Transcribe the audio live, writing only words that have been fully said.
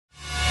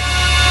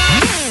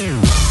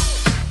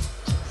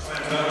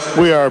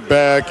We are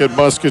back at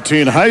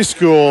Muscatine High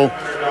School.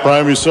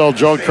 Brian Musell,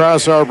 Joe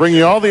Crossauer bringing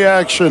you all the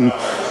action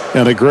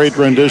and a great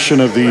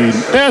rendition of the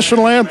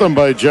national anthem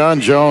by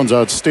John Jones.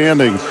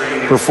 Outstanding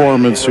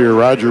performance here.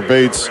 Roger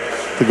Bates,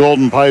 the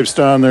Golden Pipes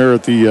down there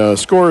at the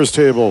scorer's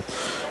table,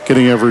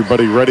 getting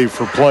everybody ready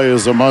for play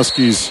as the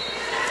Muskies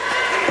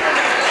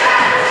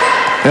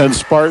and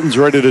Spartans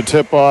ready to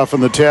tip off,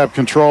 and the tap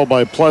control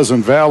by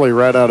Pleasant Valley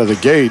right out of the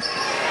gate.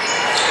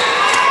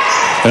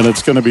 And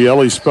it's going to be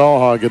Ellie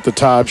Spellhog at the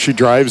top. She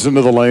drives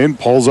into the lane,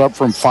 pulls up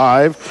from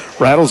 5,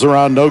 rattles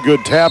around, no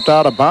good, tapped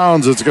out of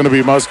bounds. It's going to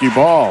be Muskie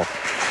ball.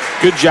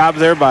 Good job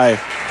there by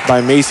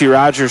Macy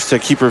Rogers to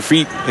keep her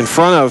feet in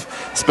front of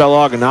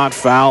Spellhog and not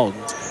foul.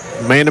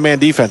 Man-to-man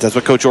defense, that's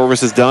what Coach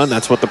Orvis has done.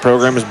 That's what the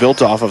program is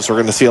built off of, so we're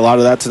going to see a lot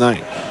of that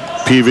tonight.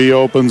 PV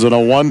opens in a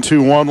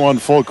 1-2-1-1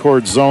 full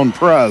court zone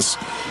press.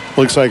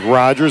 Looks like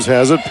Rogers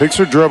has it, picks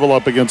her dribble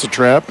up against a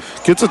trap,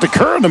 gets it to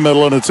Kerr in the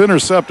middle, and it's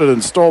intercepted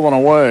and stolen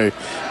away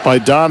by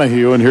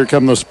Donahue. And here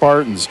come the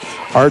Spartans.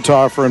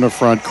 Artoffer in the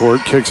front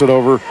court, kicks it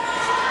over,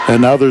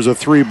 and now there's a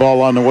 3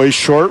 ball on the way.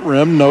 Short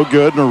rim, no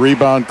good, and a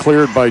rebound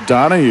cleared by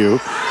Donahue.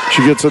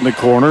 She gets it in the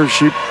corner.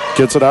 She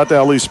gets it out to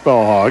Ellie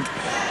Spellhog.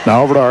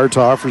 Now over to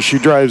Artoffer. She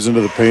drives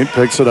into the paint,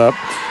 picks it up,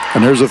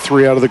 and there's a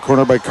 3 out of the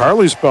corner by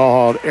Carly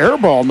Spellhog. Air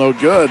ball, no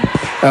good,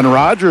 and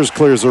Rogers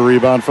clears the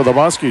rebound for the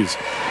Muskies.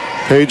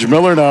 Paige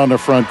Miller now in the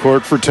front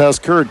court for Tess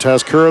Kerr.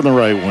 Tess Kerr on the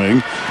right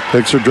wing.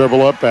 Picks her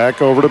dribble up,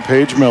 back over to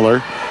Paige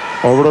Miller.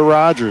 Over to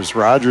Rogers.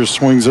 Rogers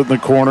swings it in the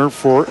corner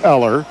for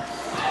Eller.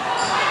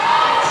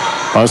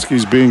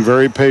 Muskies being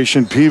very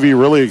patient. PV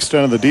really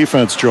extended the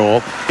defense,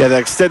 Joel. Yeah, the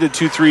extended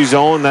 2-3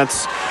 zone,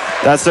 that's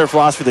their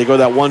philosophy. They go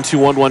that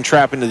 1-2-1-1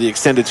 trap into the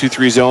extended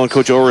 2-3 zone.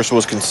 Coach Orris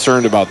was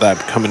concerned about that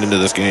coming into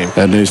this game.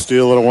 And they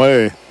steal it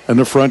away. In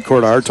the front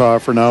court,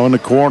 Artoffer now in the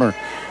corner.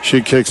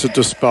 She kicks it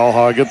to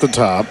Spellhog at the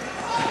top.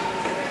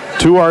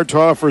 2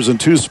 Artoffers and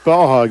 2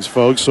 Spellhogs,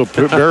 folks, so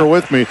bear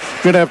with me.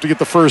 I'm going to have to get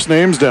the first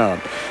names down.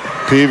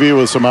 PV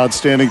with some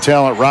outstanding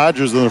talent.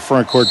 Rogers in the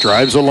front court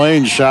drives a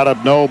lane. Shot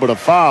up, no, but a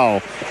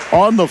foul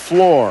on the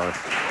floor.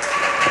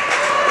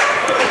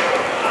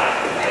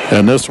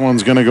 And this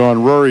one's going to go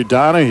on Rory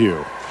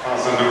Donahue.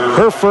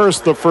 Her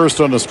first, the first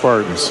on the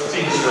Spartans.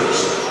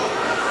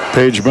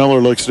 Paige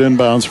Miller looks at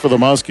inbounds for the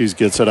Muskies.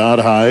 Gets it out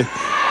high.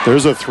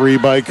 There's a 3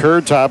 by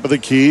Kerr, top of the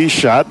key.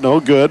 Shot,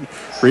 no good.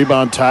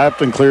 Rebound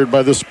tapped and cleared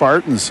by the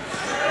Spartans.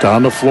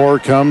 Down the floor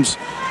comes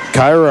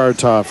Kyra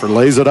Artoffer.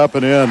 Lays it up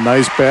and in.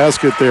 Nice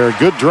basket there.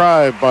 Good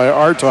drive by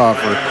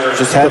Artoffer.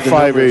 Just had the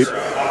 5'8".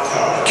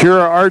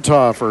 Kira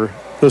Artoffer,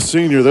 the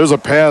senior. There's a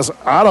pass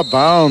out of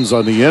bounds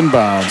on the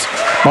inbounds.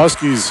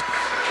 Muskies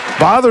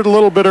bothered a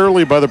little bit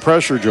early by the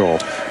pressure, Joel.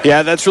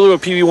 Yeah, that's really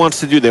what PV wants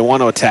to do. They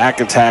want to attack,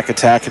 and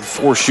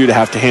force you to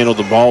have to handle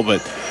the ball,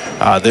 but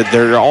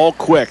they're all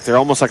quick. They're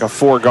almost like a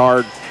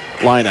 4-guard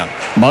lineup.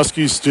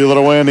 Muskies steal it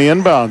away on the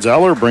inbounds.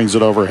 Eller brings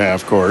it over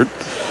half court.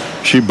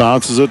 She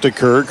bounces it to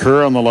Kerr.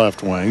 Kerr on the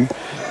left wing.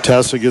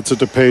 Tessa gets it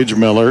to Paige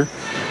Miller.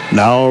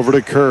 Now over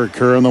to Kerr.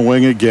 Kerr on the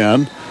wing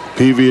again.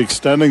 PV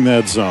extending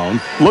that zone.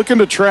 Looking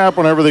to trap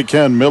whenever they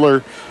can.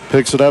 Miller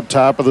picks it up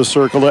top of the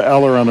circle to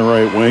Eller on the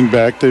right wing.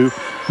 Back to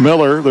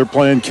Miller. They're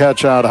playing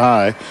catch out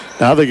high.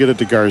 Now they get it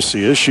to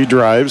Garcia. She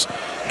drives.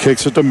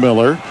 Kicks it to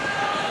Miller.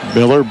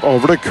 Miller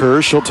over to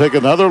Kerr. She'll take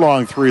another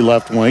long 3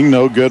 left wing.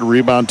 No good.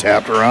 Rebound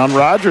tapped around.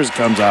 Rogers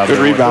comes out. Good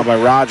rebound by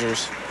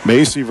Rogers.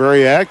 Macy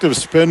very active.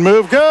 Spin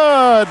move.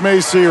 Good.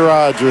 Macy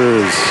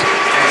Rogers.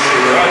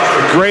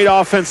 Great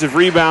offensive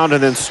rebound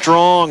and then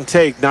strong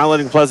take. Not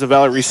letting Pleasant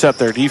Valley reset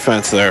their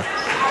defense there.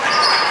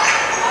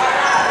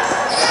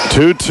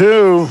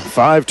 2-2.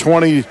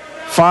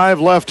 5:25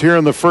 left here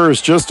in the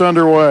first. Just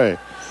underway.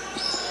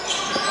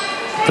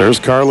 There's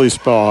Carly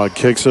Spellhog.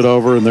 Kicks it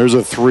over, and there's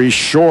a 3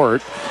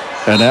 short.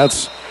 And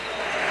that's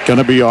going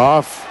to be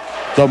off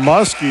the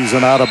Muskies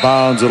and out of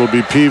bounds. It'll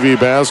be PV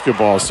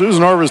basketball.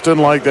 Susan Orvis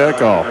didn't like that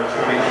call.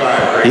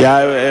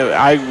 Yeah,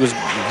 I was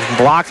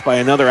blocked by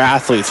another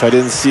athlete, so I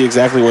didn't see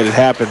exactly what had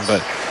happened.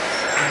 But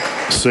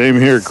same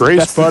here.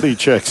 Grace Buddy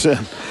checks in.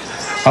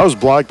 I was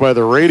blocked by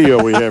the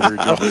radio we have here.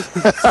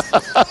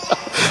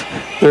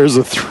 There's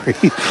a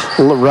 3.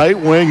 Right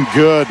wing,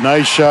 good.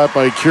 Nice shot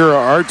by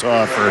Kira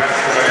Artoffer.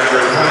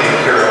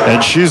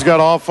 And she's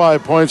got all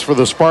 5 points for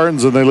the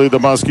Spartans, and they lead the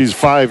Muskies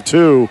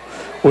 5-2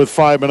 with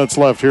 5 minutes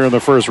left here in the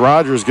first.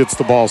 Rogers gets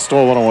the ball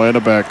stolen away in the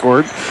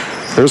backcourt.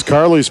 There's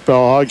Carly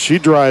Spellhog. She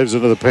drives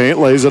into the paint,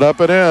 lays it up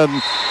and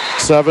in.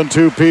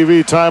 7-2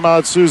 PV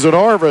timeout. Susan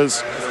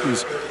Orvis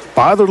is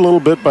bothered a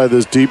little bit by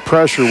this deep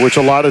pressure, which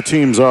a lot of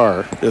teams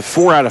are.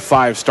 4 out of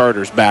 5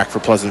 starters back for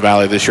Pleasant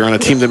Valley this year on a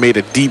team that made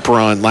a deep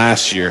run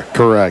last year.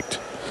 Correct.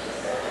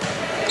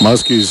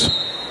 Muskies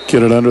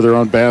get it under their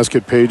own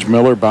basket. Paige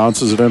Miller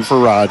bounces it in for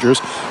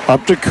Rogers.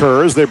 Up to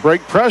Kerr as they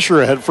break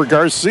pressure ahead for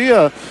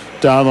Garcia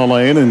down the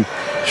lane, and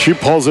she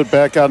pulls it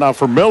back out now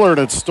for Miller, and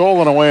it's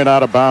stolen away and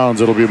out of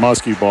bounds. It'll be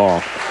Muskie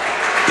ball.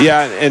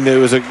 Yeah, and it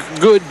was a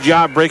good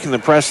job breaking the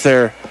press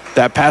there.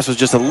 That pass was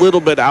just a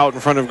little bit out in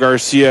front of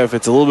Garcia. If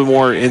it's a little bit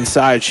more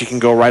inside, she can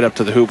go right up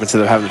to the hoop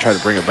instead of having to try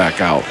to bring it back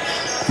out.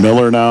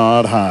 Miller now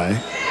out high.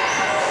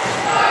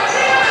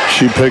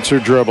 She picks her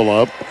dribble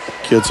up,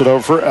 gets it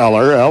over for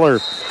Eller. Eller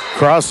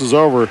crosses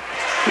over.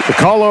 The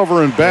call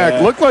over and back.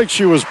 Yeah. Looked like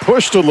she was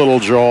pushed a little,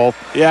 Joel.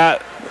 Yeah,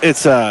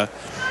 it's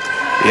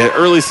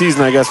early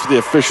season, I guess, for the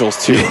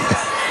officials, too.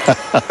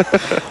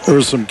 There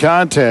was some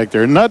contact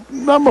there. Not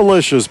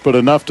malicious, but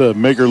enough to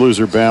make her lose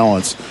her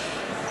balance.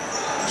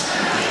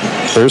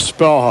 There's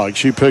Spellhog.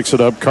 She picks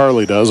it up.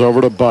 Carly does.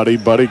 Over to Buddy.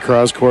 Buddy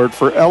cross court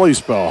for Ellie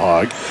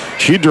Spellhog.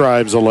 She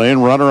drives the lane.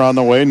 Runner on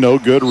the way. No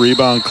good.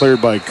 Rebound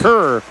cleared by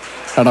Kerr.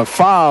 And a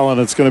foul, and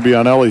it's going to be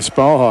on Ellie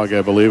Spellhog,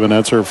 I believe, and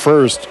that's her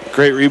first.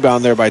 Great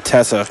rebound there by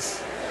Tessa.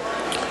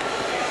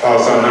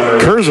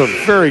 Kerr's a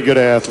very good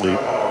athlete.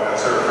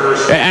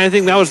 And I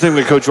think that was the thing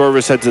that Coach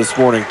Orvis said this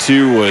morning,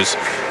 too, was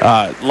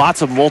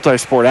lots of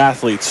multi-sport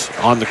athletes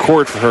on the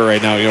court for her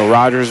right now. You know,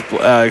 Rogers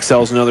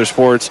excels in other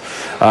sports.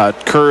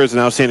 Kerr is an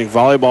outstanding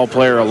volleyball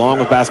player along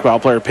with basketball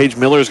player. Paige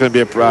Miller is going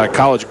to be a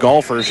college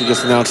golfer. She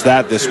just announced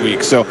that this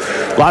week. So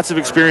lots of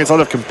experience, a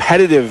lot of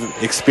competitive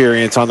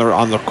experience on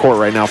the court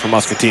right now for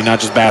Muscatine,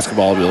 not just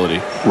basketball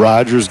ability.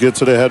 Rogers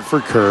gets it ahead for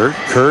Kerr.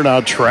 Kerr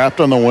now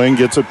trapped on the wing,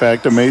 gets it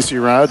back to Macy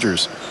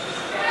Rogers.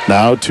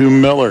 Now to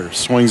Miller.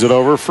 Swings it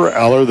over for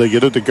Eller. They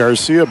get it to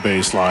Garcia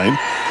baseline.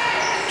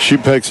 She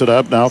picks it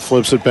up. Now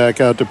flips it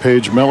back out to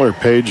Paige Miller.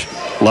 Paige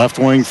left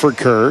wing for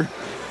Kerr.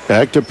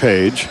 Back to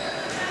Paige.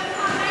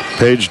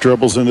 Paige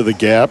dribbles into the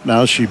gap.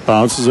 Now she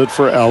bounces it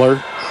for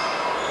Eller.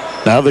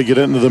 Now they get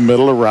it into the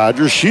middle of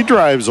Rogers. She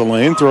drives the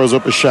lane. Throws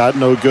up a shot.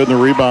 No good. And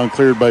the rebound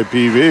cleared by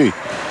PV.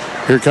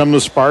 Here come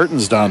the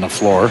Spartans down the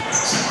floor.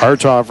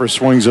 Hartoffer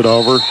swings it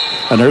over.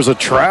 And there's a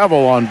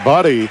travel on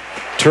Buddy.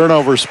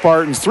 Turnover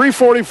Spartans.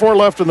 3:44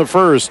 left in the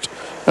first,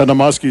 and the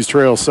Muskies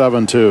trail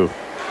 7-2.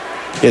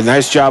 Yeah,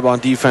 nice job on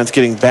defense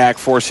getting back,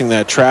 forcing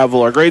that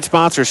travel. Our great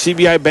sponsor,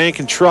 CBI Bank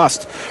and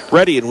Trust,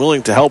 ready and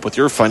willing to help with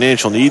your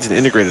financial needs and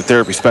integrated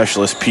therapy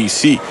specialist,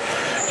 PC,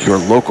 your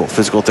local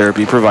physical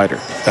therapy provider.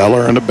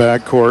 Eller in the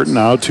backcourt,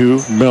 now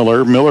to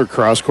Miller. Miller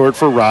cross court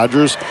for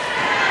Rogers.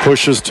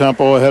 Pushes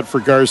tempo ahead for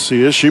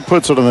Garcia. She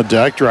puts it on the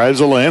deck, drives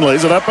the lane,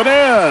 lays it up and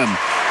in.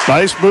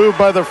 Nice move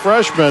by the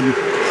freshman.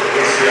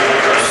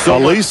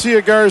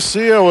 Alicia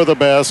Garcia with a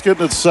basket,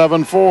 and it's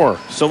 7-4.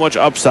 So much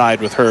upside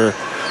with her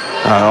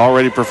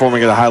already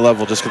performing at a high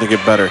level, just going to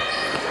get better.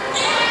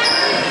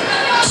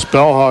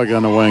 Spellhog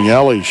on the wing.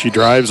 Ellie, she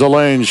drives the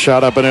lane,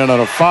 shot up and in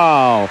on a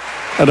foul,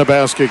 and the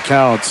basket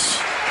counts.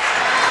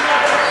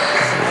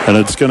 And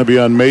it's going to be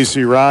on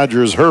Macy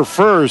Rogers, her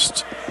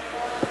first,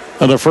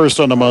 and the first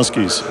on the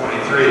Muskies.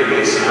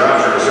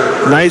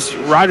 Nice.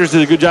 Rogers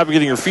did a good job of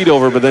getting her feet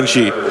over, but then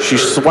she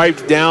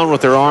swiped down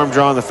with her arm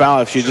drawing the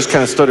foul. If she just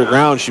kind of stood her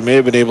ground, she may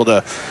have been able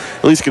to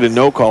at least get a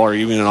no call or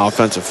even an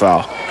offensive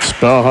foul.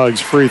 Spellhog's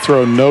free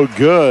throw no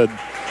good.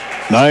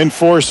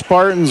 9-4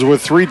 Spartans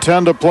with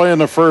 3:10 to play in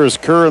the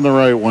first. Kerr in the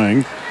right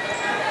wing.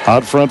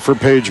 Out front for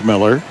Paige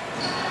Miller.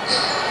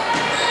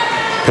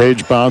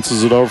 Paige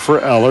bounces it over for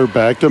Eller.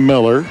 Back to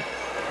Miller.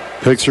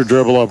 Picks her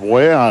dribble up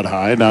way out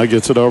high. Now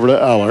gets it over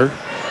to Eller.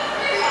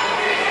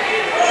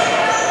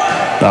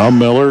 Now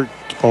Miller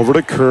over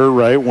to Kerr,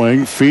 right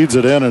wing, feeds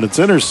it in, and it's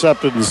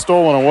intercepted and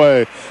stolen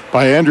away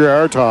by Andrea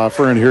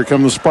Artoffer, and here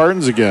come the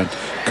Spartans again.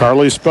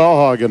 Carly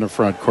Spellhog in the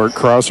front court,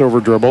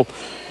 crossover dribble.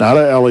 Now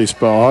to Ellie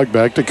Spellhog,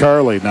 back to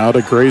Carly, now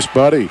to Grace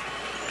Buddy.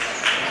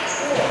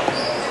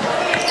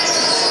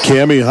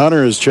 Cammie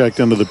Hunter is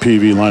checked into the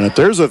PV lineup.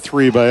 There's a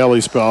three by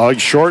Ellie Spellhog,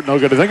 short, no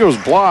good. I think it was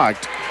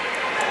blocked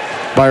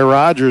by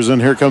Rogers,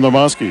 and here come the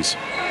Muskies.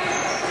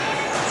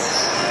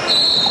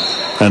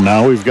 And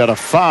now we've got a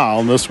foul,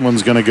 and this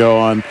one's going to go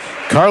on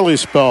Carly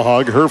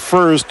Spellhog, her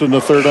first, and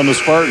the third on the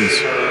Spartans.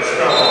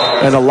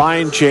 And a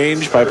line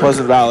change by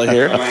Pleasant Valley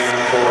here.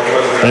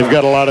 They've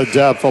got a lot of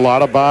depth, a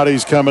lot of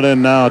bodies coming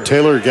in now.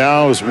 Taylor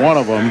Gow is one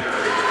of them.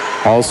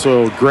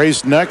 Also,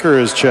 Grace Necker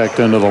is checked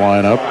into the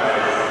lineup.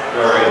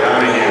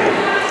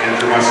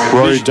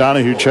 Rory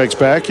Donahue checks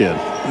back in.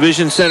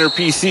 Vision Center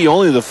PC,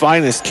 only the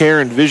finest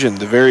care and vision,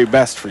 the very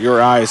best for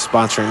your eyes,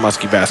 sponsoring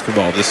Muskie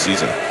basketball this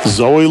season.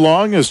 Zoe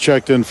Long is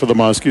checked in for the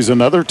Muskies,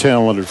 another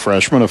talented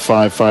freshman, a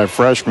 5'5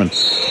 freshman.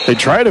 They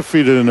try to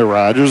feed it into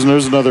Rogers, and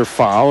there's another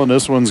foul, and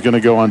this one's going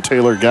to go on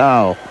Taylor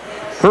Gow.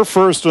 Her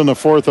first and the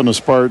fourth on the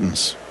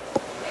Spartans.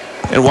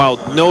 And while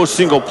no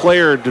single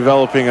player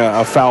developing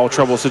a foul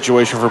trouble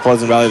situation for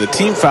Pleasant Valley, the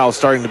team foul is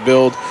starting to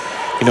build.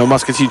 You know,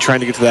 Muscatine trying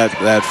to get to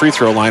that free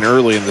throw line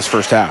early in this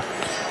first half.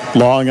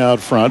 Long out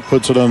front,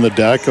 puts it on the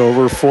deck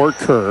over for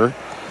Kerr.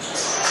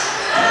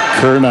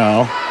 Kerr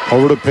now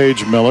over to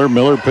Paige Miller.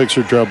 Miller picks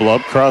her dribble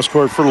up, cross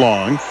court for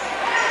Long.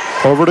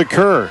 Over to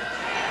Kerr.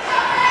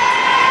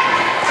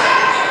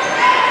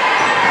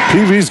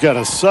 PV's got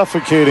a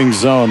suffocating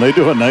zone. They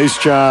do a nice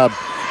job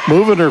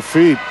moving her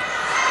feet.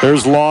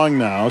 There's Long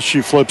now.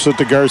 She flips it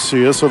to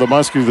Garcia. So the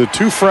Muskies, the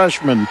two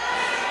freshmen,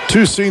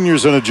 two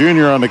seniors and a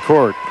junior on the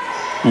court.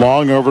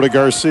 Long over to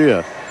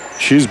Garcia.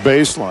 She's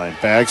baseline,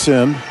 backs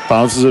in,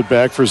 bounces it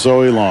back for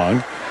Zoe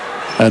Long.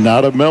 And now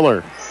to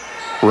Miller.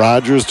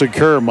 Rogers to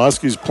Kerr.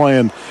 Muskies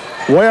playing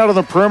way out on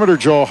the perimeter,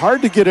 Joel.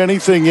 Hard to get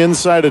anything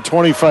inside of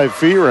 25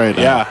 feet right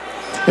now. Yeah.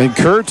 And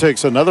Kerr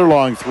takes another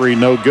long three,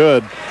 no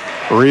good.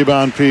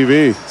 Rebound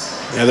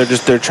PV. Yeah,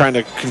 they're trying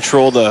to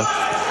control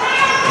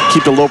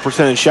keep the low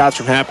percentage shots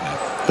from happening.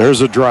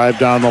 There's a drive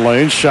down the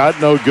lane. Shot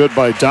no good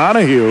by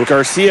Donahue.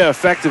 Garcia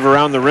effective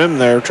around the rim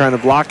there, trying to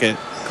block it.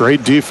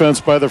 Great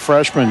defense by the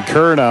freshman.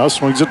 Kerr now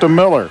swings it to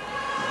Miller.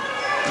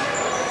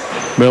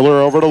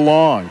 Miller over to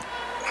Long.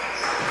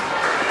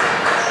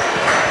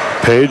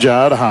 Page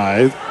out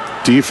high.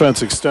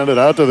 Defense extended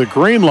out to the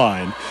green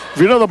line. If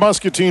you know the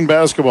Muscatine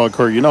basketball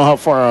court, you know how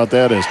far out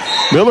that is.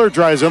 Miller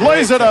drives in,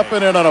 lays it up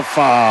and in on a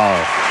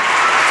foul.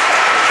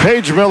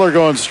 Paige Miller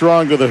going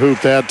strong to the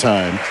hoop that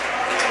time.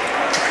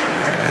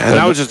 And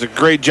that was just a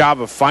great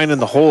job of finding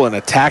the hole and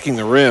attacking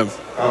the rim.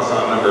 Foul's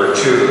on number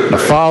 2. The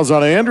foul's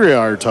on Andrea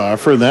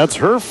Artoffer, and that's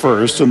her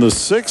first and the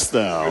 6th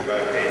now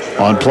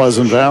on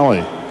Pleasant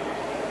Valley.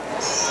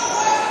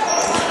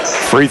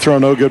 Free throw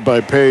no good by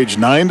Page.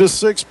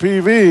 9-6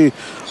 PV.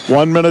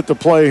 1 minute to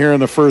play here in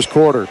the first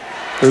quarter.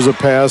 There's a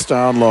pass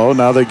down low.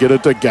 Now they get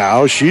it to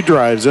Gao. She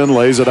drives in,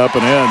 lays it up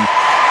and in.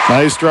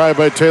 Nice drive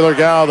by Taylor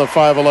Gao, the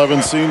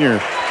 5'11 senior.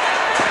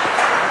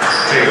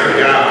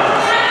 Taylor Gao.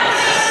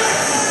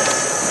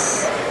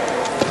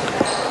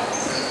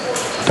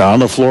 Down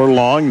the floor,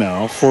 Long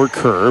now for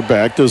Kerr.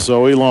 Back to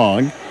Zoe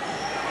Long.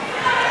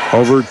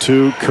 Over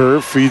to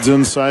Kerr. Feeds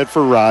inside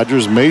for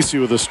Rogers. Macy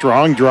with a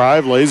strong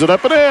drive. Lays it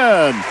up and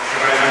in.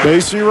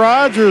 Macy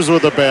Rogers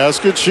with a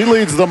basket. She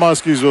leads the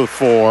Muskies with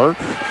 4.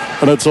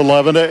 And it's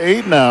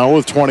 11-8 now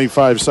with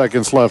 25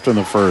 seconds left in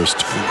the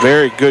first.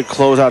 Very good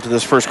closeout to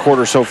this first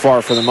quarter so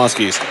far for the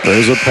Muskies.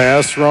 There's a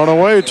pass thrown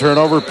away.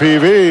 Turnover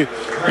PV.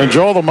 And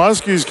Joel, the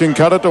Muskies can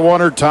cut it to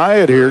 1 or tie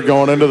it here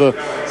going into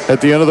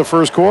at the end of the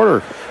first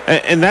quarter.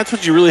 And that's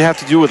what you really have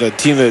to do with a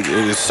team that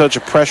is such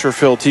a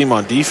pressure-filled team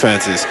on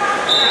defense is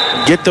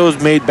get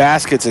those made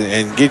baskets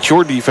and get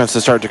your defense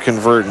to start to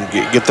convert and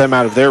get them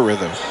out of their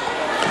rhythm.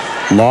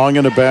 Long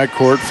in the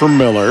backcourt for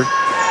Miller.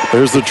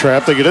 There's the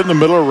trap. They get it in the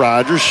middle of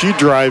Rogers. She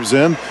drives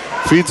in,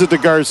 feeds it to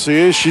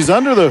Garcia. She's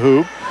under the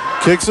hoop,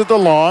 kicks it to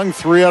Long.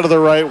 3 out of the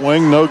right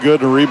wing, no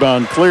good. And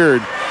rebound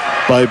cleared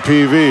by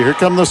PV. Here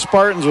come the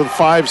Spartans with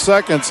 5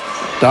 seconds.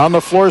 Down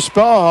the floor,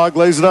 Spellhog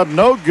lays it up,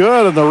 no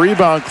good, and the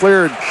rebound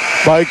cleared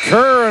by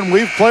Kerr, and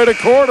we've played a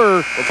quarter.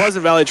 What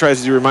Pleasant Valley tries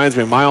to do reminds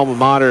me of my alma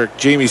mater.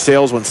 Jamie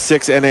Sales won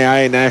 6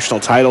 NAIA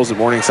national titles at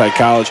Morningside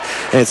College,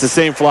 and it's the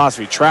same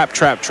philosophy. Trap,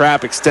 trap,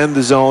 trap, extend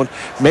the zone,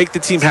 make the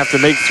team have to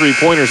make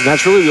three-pointers, and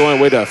that's really the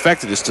only way to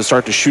affect it is to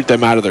start to shoot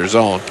them out of their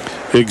zone.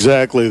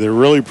 Exactly. They're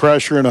really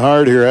pressuring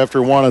hard here.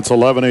 After one, it's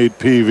 11-8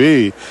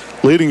 PV.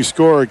 Leading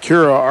scorer,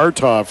 Kira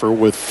Artoffer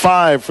with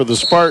 5 for the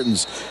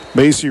Spartans.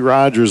 Macy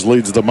Rogers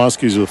leads the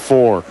Muskies with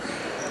 4.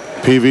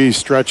 PV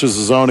stretches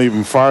the zone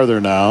even farther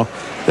now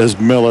as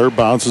Miller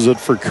bounces it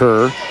for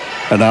Kerr.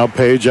 And now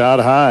Page out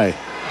high.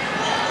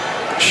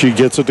 She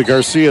gets it to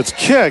Garcia. It's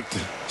kicked,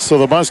 so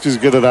the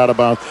Muskies get it out of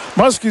bounds.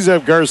 Muskies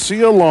have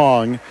Garcia,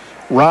 Long,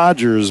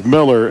 Rogers,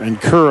 Miller,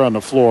 and Kerr on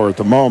the floor at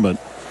the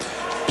moment.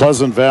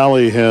 Pleasant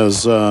Valley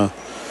has both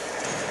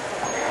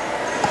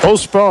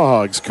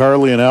Spellhogs,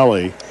 Carly and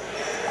Ellie.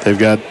 They've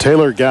got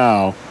Taylor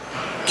Gao,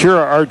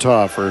 Kira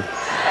Artoffer,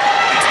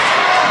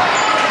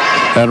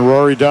 and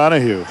Rory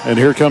Donahue. And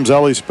here comes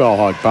Ellie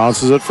Spellhog.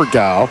 Bounces it for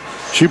Gao.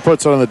 She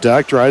puts it on the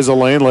deck, drives the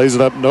lane, lays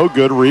it up. No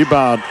good.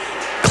 Rebound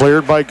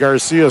cleared by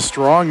Garcia.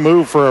 Strong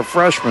move for a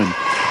freshman.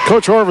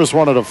 Coach Orvis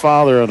wanted a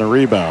foul there on the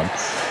rebound.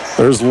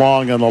 There's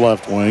Long on the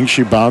left wing.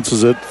 She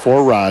bounces it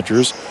for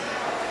Rogers.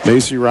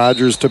 Macy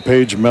Rogers to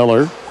Paige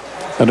Miller.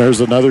 And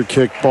there's another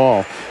kick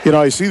ball. You know,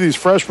 I see these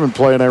freshmen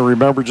play, and I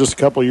remember just a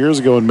couple of years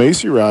ago when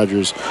Macy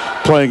Rogers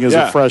playing as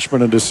a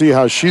freshman, and to see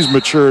how she's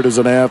matured as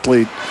an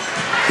athlete.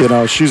 You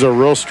know, she's a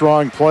real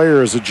strong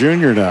player as a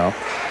junior now.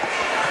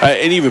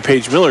 And even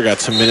Paige Miller got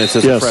some minutes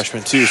as a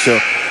freshman, too. So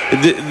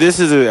this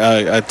is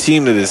a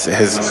team that is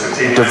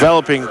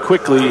developing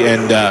quickly,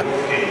 and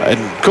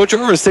Coach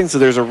Orvis thinks that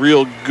there's a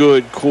real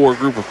good core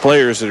group of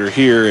players that are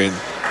here, and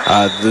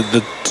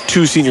the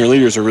 2 senior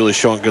leaders are really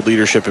showing good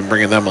leadership and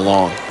bringing them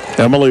along.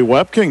 Emily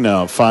Wepking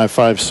now,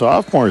 5'5"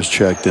 sophomore, is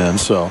checked in.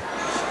 So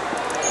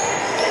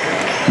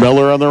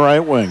Miller on the right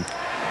wing.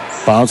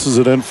 Bounces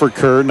it in for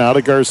Kerr. Now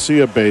to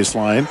Garcia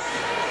baseline.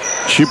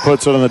 She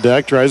puts it on the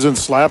deck. Drives in,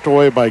 slapped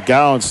away by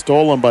Gowan.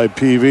 Stolen by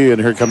PV. And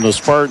here come the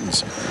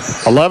Spartans.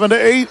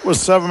 11-8 with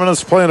 7 minutes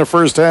to play in the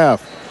first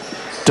half.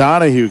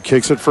 Donahue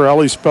kicks it for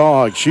Ellie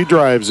Spellhog. She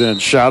drives in.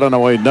 Shot on the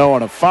way. No,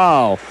 and a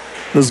foul.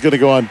 This is going to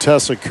go on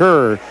Tessa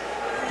Kerr.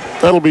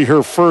 That'll be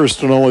her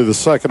first and only the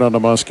second on the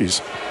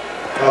Muskies.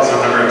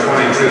 Also number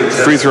 22.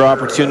 Free throw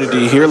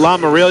opportunity here. La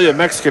Morelia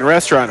Mexican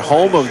Restaurant,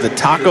 home of the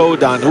Taco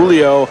Don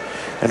Julio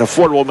and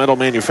Affordable Metal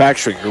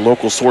Manufacturing, your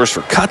local source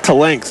for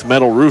cut-to-length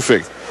metal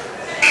roofing.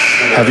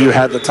 Have you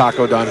had the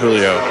Taco Don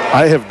Julio?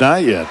 I have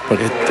not yet, but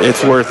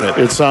it's worth it.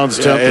 It sounds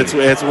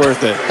tempting. It's worth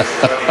it.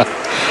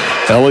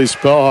 Ellie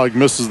Spellhog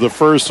misses the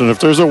first, and if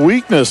there's a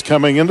weakness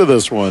coming into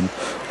this one,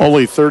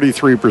 only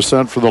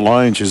 33% for the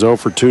line. She's 0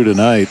 for 2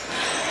 tonight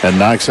and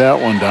knocks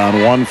that one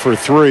down, 1 for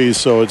 3.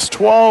 So it's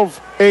 12-8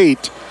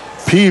 8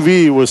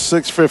 PV with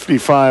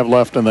 6:55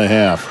 left in the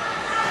half.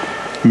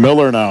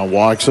 Miller now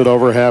walks it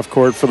over half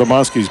court for the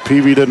Muskies.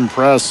 PV didn't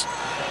press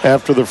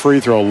after the free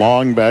throw.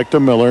 Long back to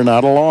Miller,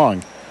 not a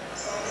long.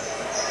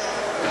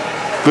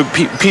 But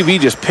PV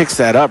just picks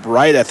that up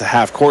right at the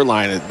half court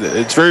line.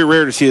 It's very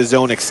rare to see a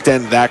zone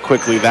extend that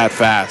quickly, that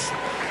fast.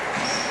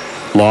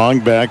 Long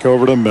back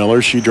over to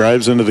Miller. She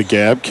drives into the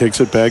gap, kicks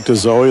it back to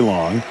Zoe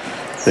Long.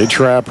 They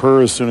trap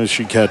her as soon as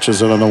she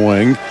catches it on the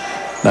wing.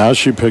 Now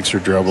she picks her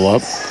dribble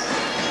up.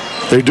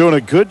 They're doing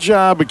a good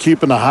job of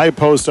keeping the high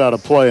post out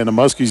of play, and the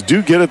Muskies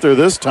do get it there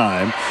this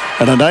time.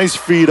 And a nice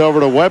feed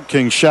over to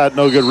Webking. Shot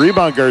no good.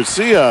 Rebound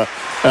Garcia,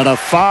 and a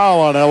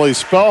foul on Ellie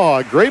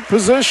Spellhog. Great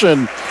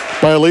position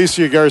by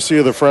Alicia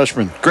Garcia, the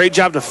freshman. Great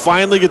job to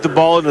finally get the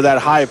ball into that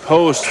high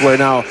post where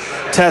now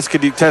Tess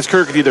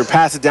Kerr could either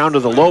pass it down to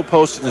the low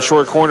post in the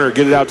short corner or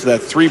get it out to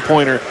that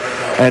three-pointer.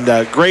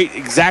 And great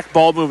exact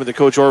ball movement that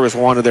Coach Orvis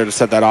wanted there to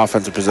set that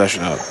offensive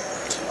possession up.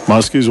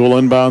 Muskies will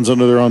inbounds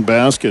under their own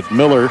basket.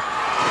 Miller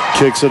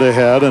kicks it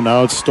ahead, and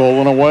now it's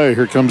stolen away.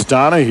 Here comes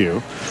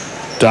Donahue.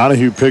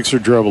 Donahue picks her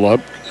dribble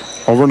up.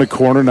 Over in the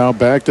corner, now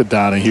back to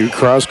Donahue.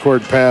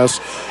 Cross-court pass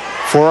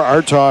for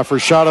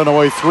Artoffer. Shot on the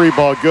way, three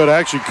ball good.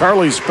 Actually,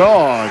 Carly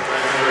Spellhog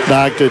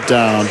knocked it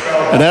down.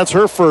 And that's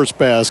her first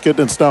basket.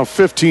 It's now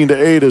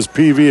 15-8 as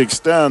PV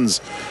extends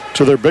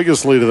to their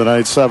biggest lead of the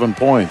night, 7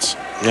 points.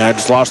 Yeah, I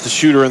just lost the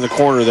shooter in the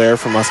corner there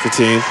for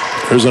Muscatine.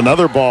 There's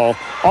another ball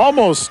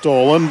almost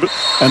stolen,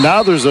 and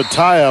now there's a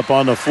tie-up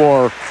on the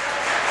floor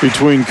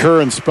between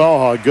Kerr and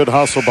Spellhog. Good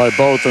hustle by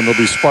both, and it'll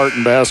be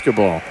Spartan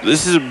basketball.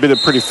 This has been a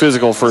pretty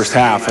physical first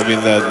half. I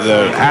mean,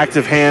 the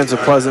active hands of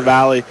Pleasant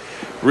Valley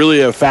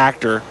really a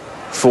factor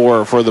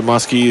for the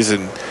Muskies,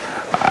 and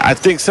I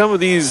think some of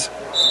these,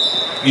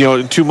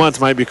 in 2 months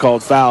might be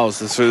called fouls.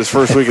 This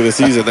first week of the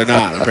season, they're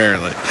not,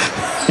 apparently.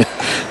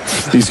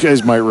 These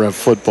guys might ref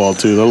football,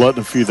 too. They're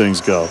letting a few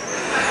things go.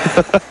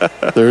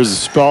 There's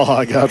a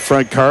Spellhog out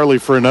front. Carly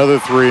for another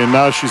three, and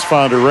now she's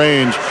found a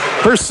range.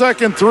 Her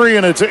second three,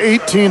 and it's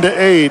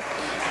 18-8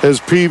 as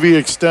PV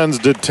extends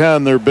to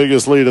 10, their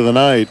biggest lead of the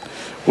night,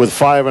 with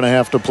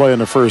 5.5 to play in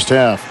the first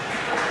half.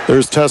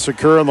 There's Tessa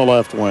Kerr on the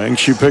left wing.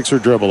 She picks her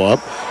dribble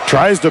up,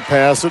 tries to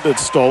pass it.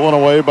 It's stolen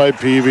away by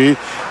PV.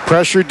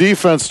 Pressure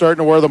defense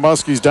starting to wear the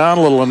Muskies down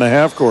a little in the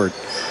half court.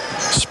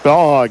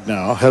 Spellhog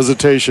now,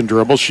 hesitation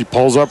dribble. She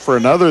pulls up for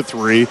another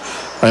three.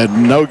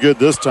 And no good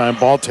this time.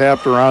 Ball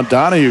tapped around.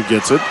 Donahue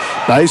gets it.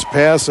 Nice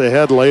pass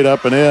ahead, laid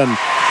up and in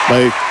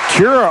by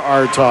Kira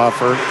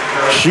Artoffer.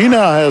 She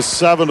now has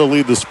 7 to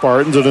lead the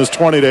Spartans, and is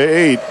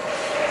 20-8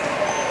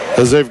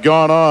 as they've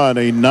gone on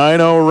a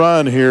 9-0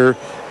 run here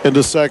in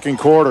the second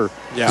quarter.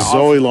 Yeah,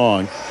 Zoe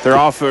Long.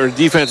 Their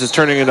defense is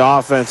turning into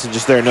offense, and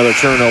just there another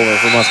turnover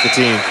for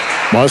Muscatine.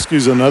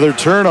 Muskies another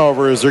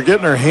turnover as they're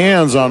getting their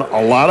hands on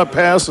a lot of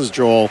passes,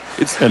 Joel,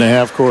 in the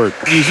half court.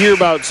 You hear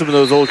about some of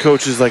those old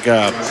coaches like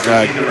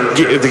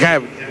the guy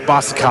at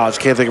Boston College,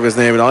 can't think of his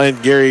name,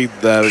 and Gary,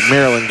 the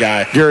Maryland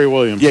guy. Gary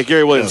Williams. Yeah,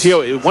 Gary Williams.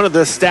 Yes. One of the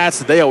stats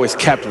that they always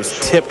kept was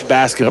tipped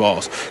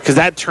basketballs, because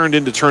that turned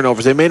into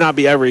turnovers. They may not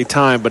be every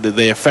time, but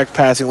they affect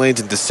passing lanes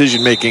and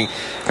decision making.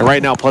 And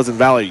right now, Pleasant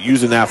Valley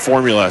using that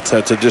formula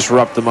to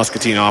disrupt the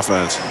Muscatine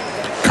offense.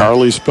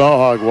 Carly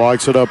Spellhog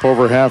walks it up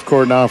over half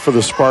court now for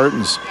the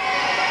Spartans.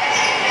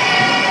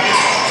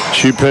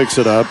 She picks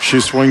it up. She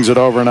swings it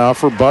over now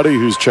for Buddy,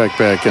 who's checked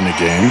back in the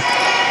game.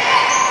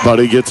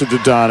 Buddy gets it to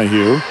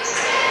Donahue.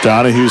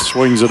 Donahue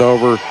swings it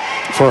over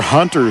for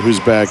Hunter, who's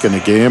back in the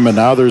game. And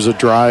now there's a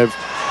drive.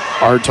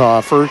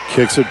 Artoffer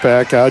kicks it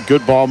back out.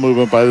 Good ball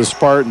movement by the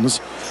Spartans.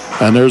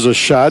 And there's a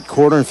shot.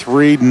 Corner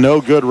three.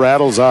 No good.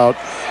 Rattles out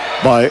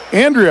by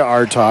Andrea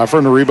Artoffer,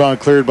 and a rebound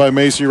cleared by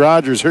Macy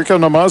Rogers. Here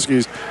come the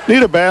Muskies.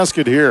 Need a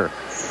basket here.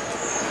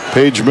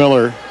 Paige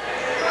Miller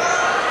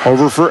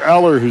over for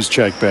Eller, who's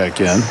checked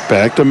back in.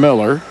 Back to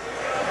Miller.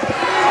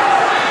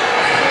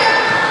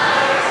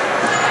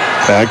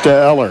 Back to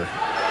Eller.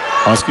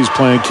 Muskies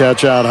playing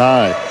catch out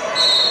high.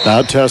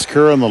 Now Tess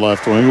Kerr on the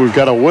left wing. We've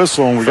got a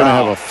whistle, and we're going to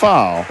have a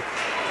foul.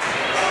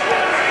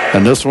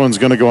 And this one's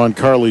going to go on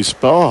Carly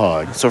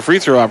Spellhog. So free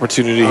throw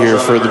opportunity here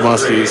for the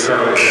Muskies.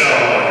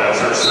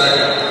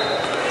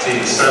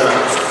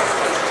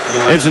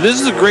 And so this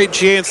is a great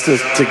chance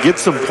to get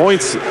some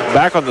points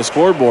back on the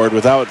scoreboard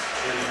without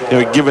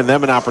giving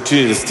them an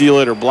opportunity to steal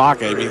it or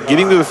block it. I mean,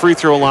 getting to the free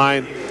throw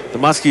line, the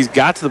Muskies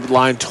got to the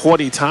line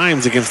 20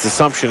 times against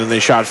Assumption, and they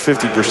shot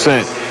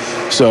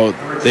 50%. So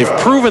they've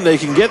proven they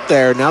can get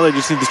there. Now they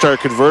just need to start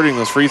converting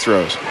those free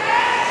throws.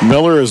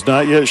 Miller has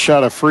not yet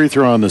shot a free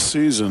throw on the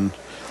season.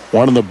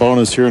 One in the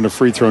bonus here in the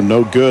free throw,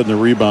 no good, and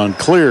the rebound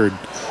cleared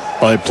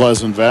by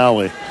Pleasant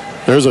Valley.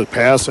 There's a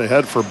pass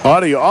ahead for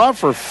Buddy,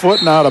 off her foot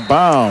and out of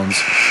bounds,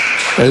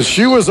 as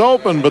she was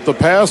open, but the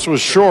pass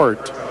was short.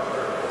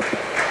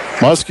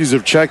 Muskies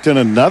have checked in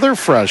another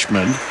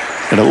freshman,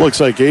 and it looks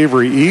like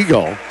Avery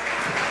Eagle,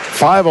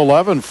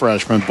 5'11"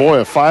 freshman. Boy,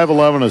 a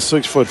 5'11", a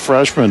 6-foot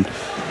freshman.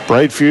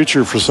 Bright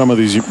future for some of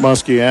these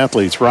Muskie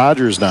athletes.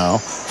 Rogers now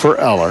for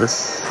Eller,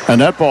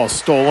 and that ball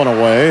stolen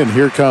away, and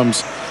here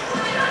comes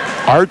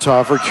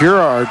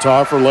Kira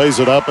Artoffer lays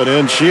it up and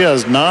in. She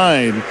has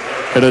 9,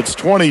 and it's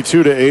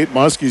 22-8.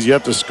 Muskies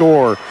yet to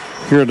score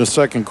here in the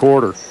second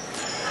quarter.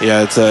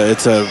 Yeah, it's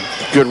a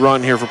good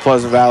run here for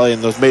Pleasant Valley,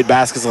 and those made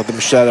baskets let them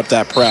shut up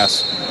that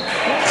press.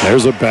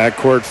 There's a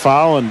backcourt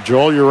foul, and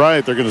Joel, you're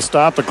right. They're going to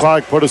stop the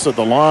clock, put us at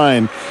the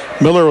line.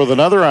 Miller with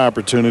another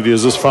opportunity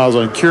as this foul's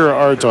on Kira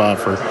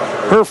Artoffer.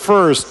 Her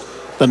first,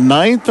 the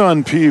 9th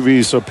on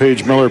PV, so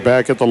Paige Miller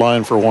back at the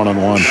line for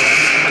 1-on-1.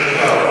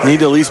 Need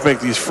to at least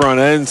make these front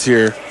ends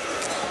here.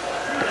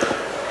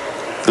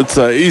 It's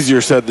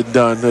easier said than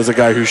done as a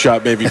guy who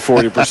shot maybe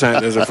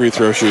 40% as a free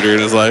throw shooter in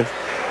his life.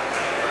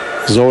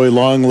 Zoe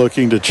Long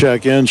looking to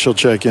check in. She'll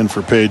check in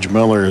for Paige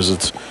Miller as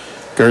it's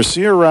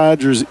Garcia,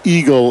 Rogers,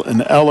 Eagle,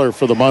 and Eller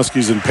for the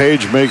Muskies, and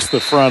Paige makes the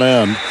front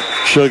end.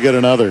 She'll get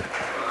another.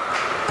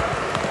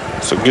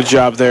 So good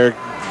job there.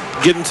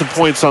 Getting some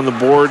points on the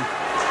board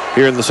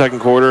here in the second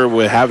quarter.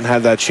 We haven't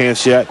had that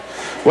chance yet.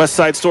 West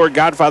Side Store,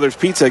 Godfather's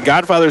Pizza.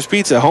 Godfather's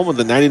Pizza, home of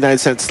the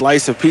 99-cent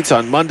slice of pizza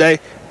on Monday.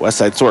 West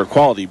Side Store,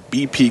 quality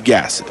BP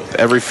gas with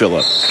every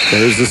fill-up.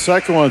 There's the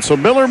second one. So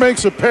Miller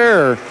makes a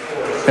pair,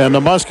 and the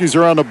Muskies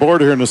are on the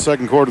board here in the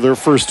second quarter. Their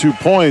first 2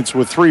 points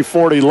with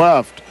 3:40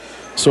 left.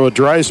 So a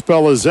dry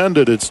spell has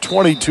ended. It's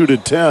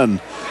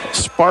 22-10.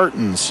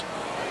 Spartans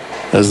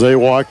as they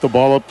walk the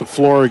ball up the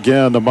floor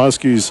again. The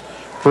Muskies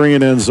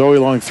bringing in Zoe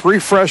Long. 3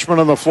 freshmen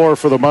on the floor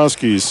for the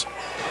Muskies.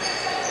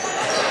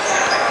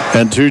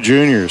 And 2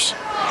 juniors.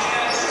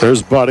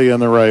 There's Buddy on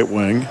the right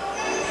wing.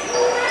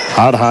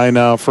 Hot high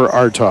now for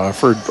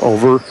Artoffer.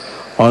 Over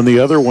on the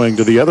other wing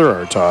to the other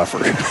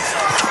Artoffer.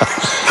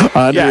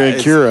 Andrea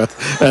and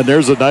Kira. And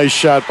there's a nice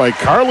shot by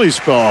Carly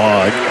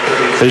Spellhog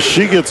as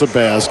she gets a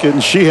basket,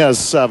 and she has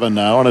 7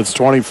 now, and it's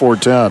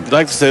 24-10. I'd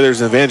like to say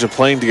there's an advantage of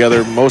playing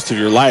together most of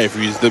your life. I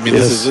mean,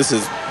 Yes. this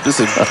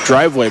is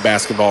driveway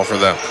basketball for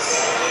them.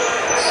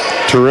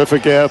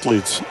 Terrific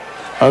athletes.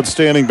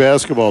 Outstanding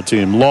basketball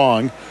team.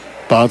 Long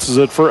bounces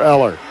it for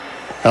Eller.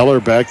 Eller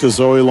back to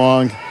Zoe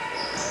Long.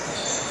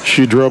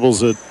 She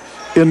dribbles it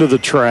into the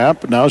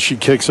trap. Now she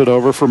kicks it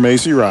over for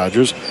Macy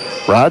Rogers.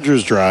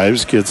 Rogers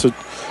drives, gets it.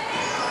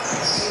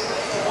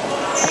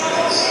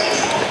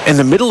 And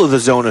the middle of the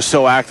zone is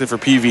so active for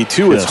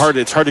PV2. Yes.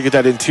 It's hard to get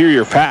that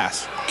interior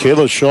pass.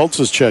 Kayla Schultz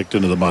is checked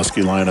into the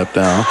Muskie lineup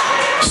now.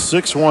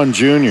 6'1"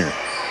 junior.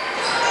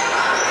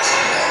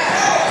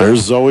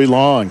 There's Zoe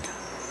Long.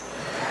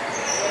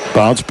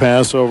 Bounce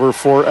pass over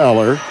for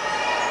Eller.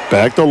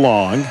 Back to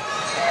Long.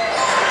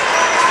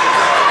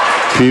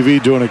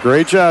 PV doing a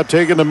great job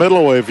taking the middle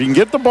away. If you can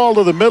get the ball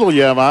to the middle,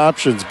 you have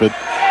options, but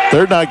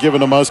they're not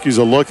giving the Muskies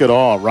a look at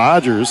all.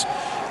 Rogers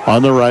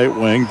on the right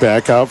wing,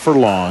 back out for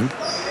Long.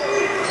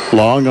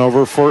 Long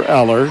over for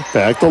Eller,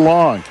 back to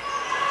Long.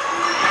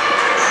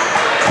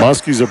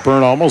 Muskies have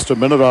burned almost a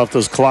minute off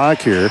this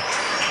clock here.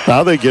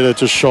 Now they get it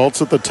to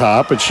Schultz at the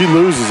top, and she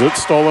loses it,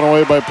 stolen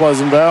away by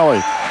Pleasant Valley.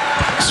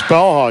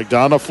 Spellhog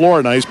down the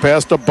floor, nice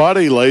pass to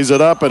Buddy, lays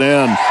it up and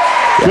in.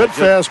 Good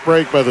fast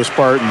break by the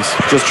Spartans.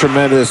 Just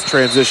tremendous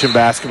transition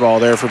basketball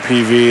there for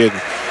PV, and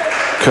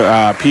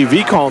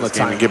PV calling the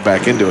time to get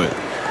back into it.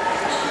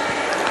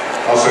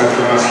 Also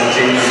for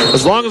Muscatine.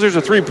 As long as there's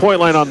a three-point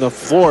line on the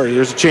floor,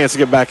 there's a chance to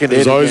get back into it.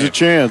 There's always a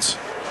chance.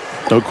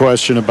 No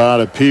question about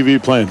it.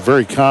 PV playing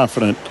very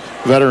confident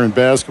veteran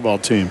basketball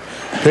team.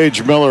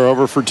 Paige Miller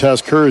over for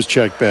Tess Kerr is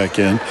checked back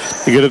in.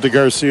 They get it to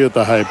Garcia at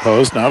the high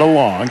post. Now to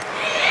Long.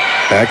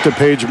 Back to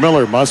Paige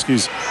Miller.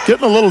 Muskies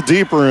getting a little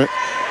deeper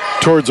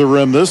towards the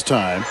rim this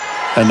time.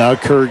 And now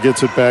Kerr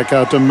gets it back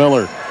out to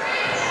Miller.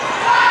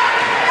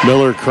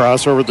 Miller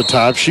crossover at the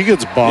top. She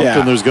gets bumped,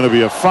 and there's going to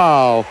be a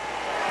foul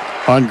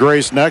on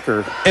Grace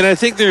Necker. And I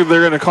think they're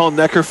going to call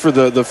Necker for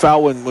the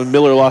foul when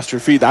Miller lost her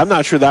feet. I'm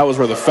not sure that was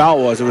where the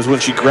foul was. It was when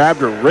she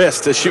grabbed her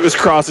wrist as she was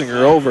crossing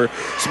her over.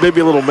 So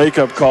maybe a little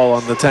makeup call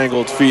on the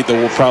tangled feet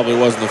that probably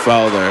wasn't the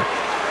foul there.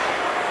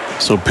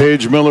 So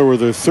Paige Miller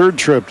with her third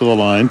trip to the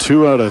line,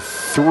 2 out of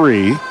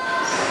 3.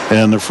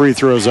 And the free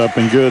throw's up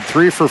and good.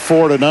 3 for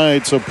 4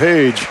 tonight. So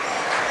Paige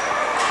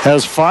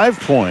has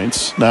 5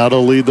 points now to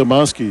lead the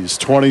Muskies.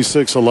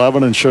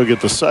 26-11, and she'll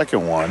get the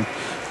second one.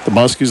 The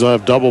Muskies will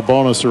have double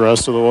bonus the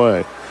rest of the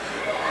way.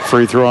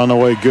 Free throw on the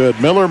way, good.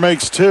 Miller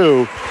makes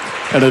 2,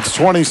 and it's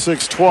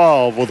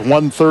 26-12 with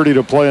 1:30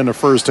 to play in the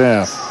first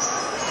half.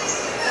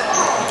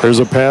 There's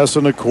a pass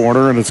in the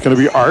corner, and it's going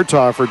to be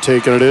Artoffer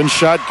taking it in.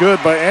 Shot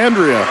good by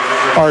Andrea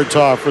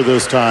Artoffer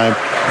this time.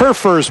 Her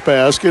first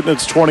basket, and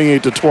it's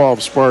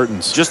 28-12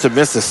 Spartans. Just a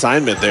missed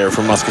assignment there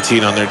from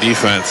Muscatine on their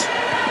defense.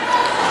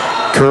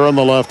 Kerr on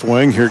the left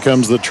wing. Here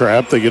comes the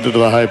trap. They get it to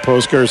the high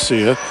post.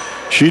 Garcia.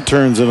 She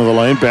turns into the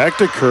lane. Back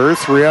to Kerr.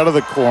 3 out of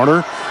the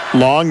corner.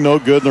 Long, no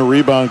good, and the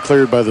rebound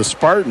cleared by the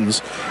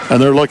Spartans.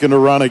 And they're looking to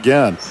run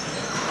again.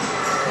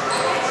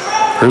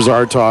 Here's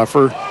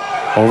Artoffer.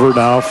 Over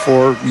now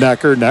for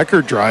Necker.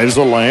 Necker drives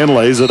the lane,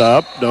 lays it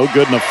up. No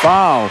good, and a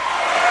foul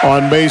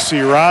on Macy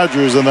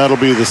Rogers. And that'll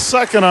be the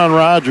second on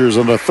Rogers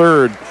and the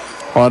third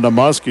on the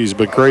Muskies.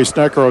 But Grace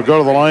Necker will go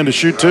to the line to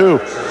shoot 2.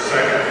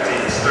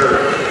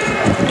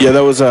 Yeah,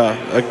 that was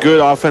a good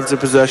offensive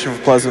possession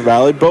for Pleasant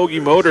Valley. Bogey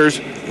Motors,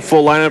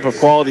 full lineup of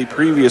quality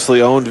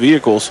previously owned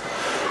vehicles,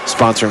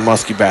 sponsoring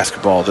Muskie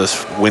basketball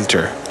this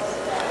winter.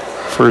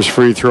 First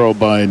free throw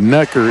by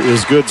Necker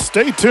is good.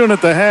 Stay tuned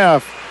at the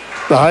half.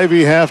 The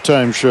Hy-Vee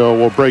halftime show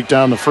will break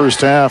down the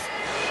first half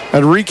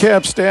and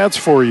recap stats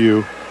for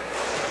you.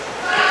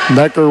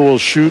 Necker will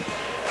shoot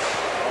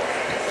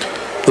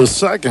the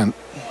second.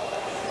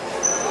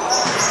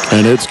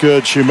 And it's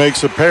good. She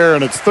makes a pair,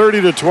 and it's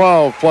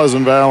 30-12,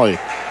 Pleasant Valley.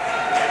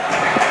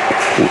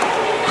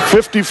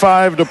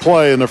 55 to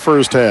play in the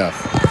first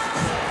half.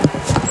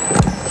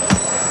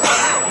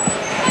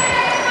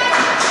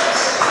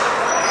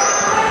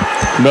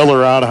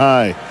 Miller out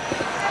high.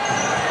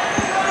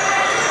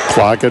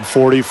 Clock at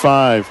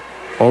 45.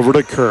 Over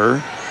to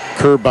Kerr.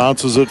 Kerr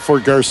bounces it for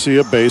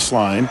Garcia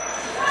baseline.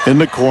 In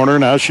the corner.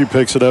 Now she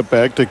picks it up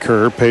back to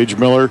Kerr. Paige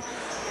Miller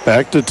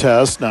back to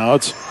Tess. Now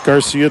it's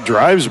Garcia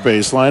drives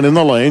baseline in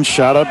the lane.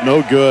 Shot up,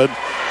 no good.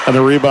 And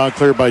a rebound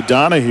cleared by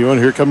Donahue. And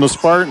here come the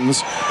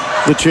Spartans.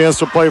 The chance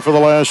to play for the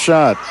last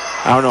shot.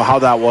 I don't know how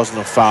that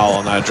wasn't a foul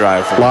on that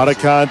drive. A lot of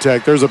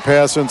contact. There's a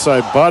pass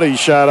inside. Buddy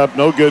shot up,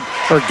 no good.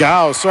 Or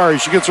Gow, sorry.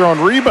 She gets her own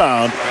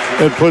rebound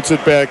and puts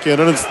it back in.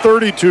 And it's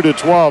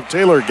 32-12.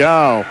 Taylor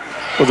Gow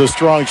with a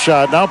strong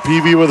shot. Now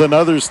PV with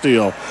another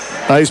steal.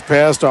 Nice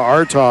pass to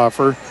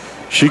Arthofer.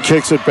 She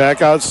kicks it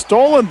back out.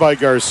 Stolen by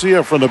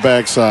Garcia from the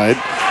backside.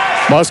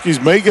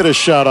 Muskies may get a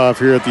shot off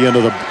here at the end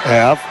of the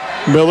half.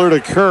 Miller to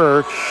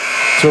Kerr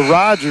to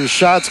Rogers.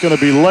 Shot's going to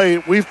be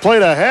late. We've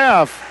played a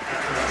half.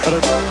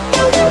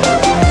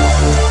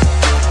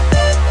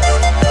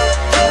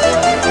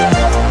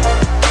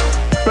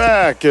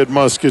 Back at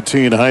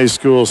Muscatine High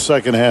School,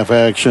 second half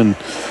action.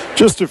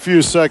 Just a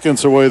few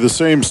seconds away. The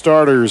same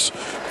starters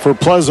for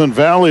Pleasant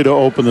Valley to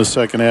open the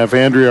second half.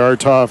 Andrea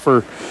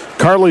Arthofer,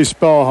 Carly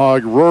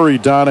Spellhog, Rory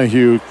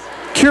Donahue,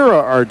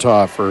 Kira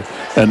Arthofer,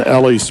 and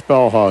Ellie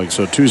Spellhog.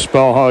 So 2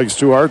 Spellhogs,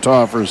 2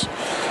 Arthofers,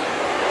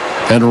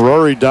 and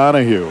Rory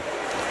Donahue.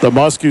 The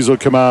Muskies will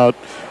come out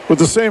with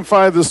the same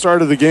 5 that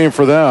started the game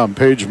for them.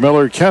 Paige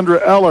Miller,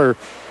 Kendra Eller,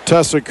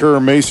 Tessa Kerr,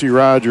 Macy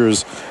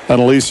Rogers, and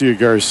Alicia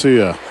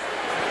Garcia.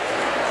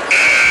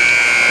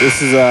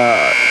 This is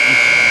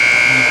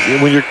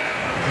when you're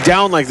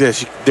down like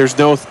this, there's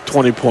no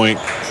 20-point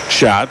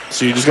shot,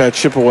 so you just got to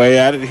chip away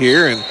at it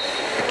here and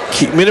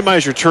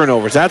minimize your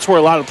turnovers. That's where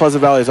a lot of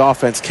Pleasant Valley's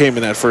offense came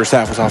in that first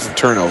half, was off of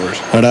turnovers.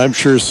 And I'm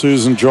sure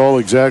Susan Joel,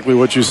 exactly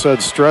what you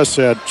said, stress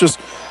that.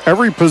 Just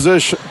every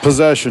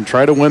possession,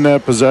 try to win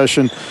that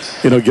possession.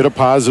 Get a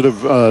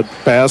positive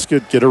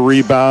basket, get a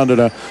rebound,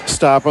 and a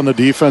stop on the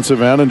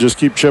defensive end, and just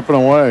keep chipping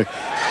away.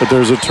 But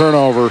there's a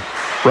turnover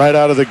right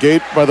out of the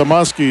gate by the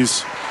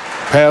Muskies.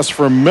 Pass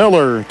from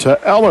Miller to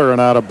Eller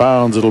and out of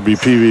bounds. It'll be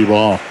PV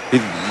ball.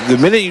 The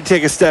minute you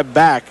take a step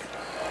back,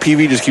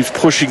 PV just keeps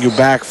pushing you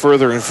back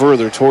further and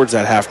further towards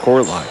that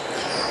half-court line.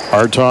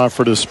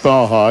 Arthofer to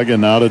Spellhog,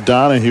 and now to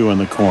Donahue in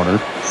the corner.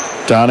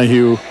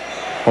 Donahue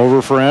over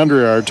for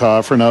Andrea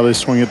Arthofer. Now they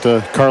swing it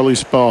to Carly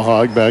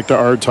Spellhog. Back to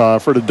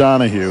Arthofer to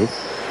Donahue.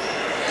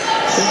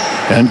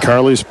 And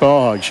Carly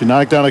Spellhog. She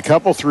knocked down a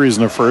couple threes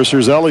in the first.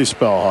 Here's Ellie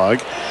Spellhog.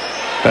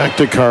 Back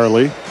to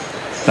Carly.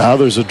 Now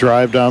there's a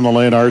drive down the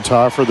lane.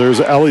 Arthofer.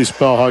 There's Ellie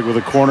Spellhog with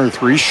a corner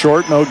 3.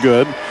 Short, no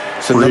good.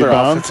 It's another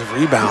offensive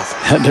rebound.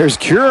 And there's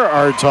Kira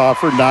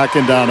Arthofer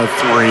knocking down a 3.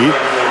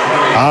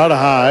 Out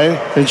high.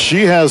 And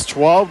she has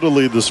 12 to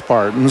lead the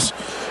Spartans.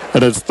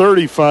 And it's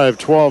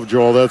 35-12,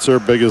 Joel. That's their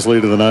biggest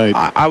lead of the night.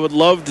 I would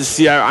love to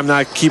see. I'm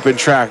not keeping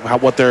track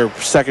of what their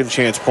second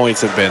chance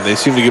points have been. They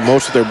seem to get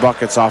most of their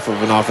buckets off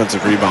of an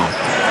offensive rebound.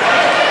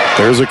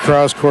 There's a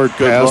cross-court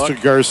pass to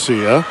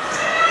Garcia.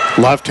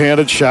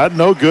 Left-handed shot,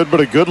 no good,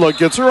 but a good look.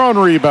 Gets her own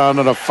rebound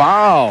and a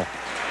foul.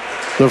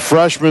 The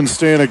freshman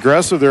staying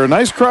aggressive there. A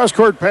nice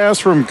cross-court pass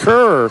from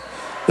Kerr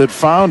that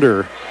found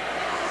her.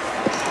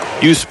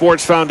 Youth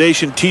Sports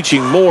Foundation,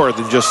 teaching more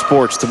than just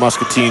sports to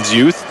Muscatine's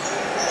youth.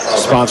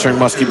 Sponsoring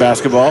Muskie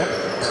basketball.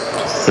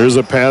 There's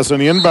a pass in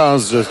the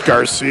inbounds to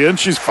Garcia, and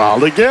she's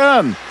fouled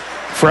again.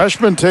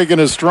 Freshman taking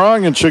it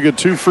strong, and she'll get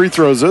 2 free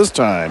throws this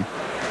time.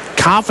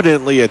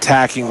 Confidently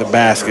attacking the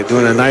basket,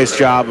 doing a nice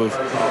job of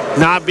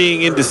not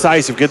being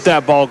indecisive. Get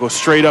that ball, go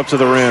straight up to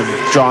the rim,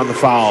 drawing the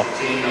foul.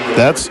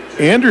 That's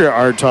Andrea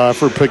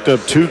Arthofer, picked up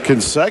 2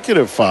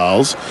 consecutive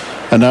fouls,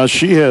 and now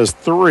she has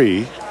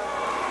 3.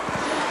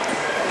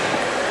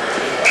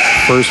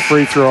 First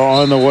free throw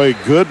on the way,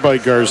 good by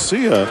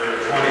Garcia.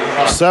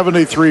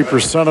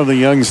 73% of the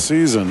young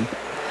season.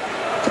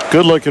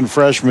 Good-looking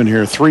freshman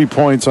here, 3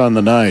 points on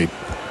the night.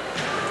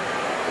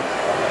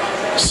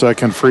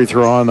 Second free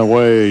throw on the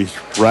way,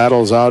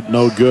 rattles out,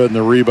 no good, and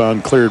the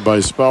rebound cleared by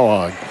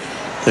Spellhog.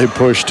 They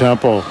push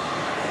tempo.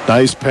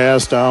 Nice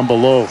pass down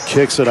below,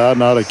 kicks it out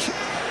and out of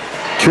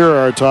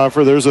Kira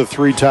Arthofer. There's a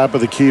 3 top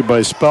of the key by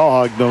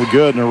Spellhog, no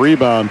good, and a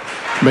rebound,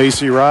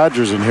 Macy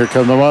Rogers, and here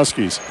come the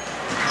Muskies.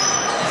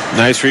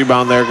 Nice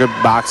rebound there, good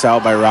box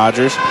out by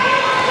Rogers.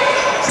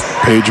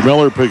 Paige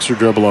Miller picks her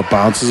dribble up,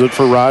 bounces it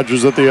for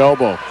Rogers at the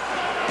elbow.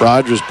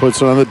 Rogers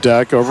puts it on the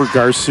deck over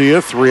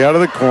Garcia, 3 out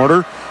of the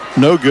corner.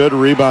 no good.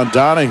 Rebound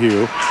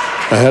Donahue.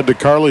 Ahead to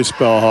Carly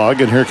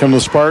Spellhog, and here come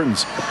the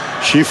Spartans.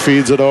 She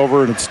feeds it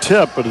over, and it's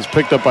tipped, but it's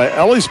picked up by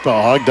Ellie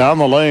Spellhog down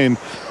the lane,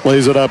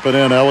 lays it up and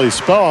in. Ellie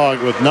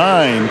Spellhog with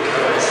 9,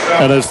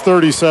 and it's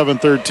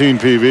 37-13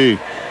 PV.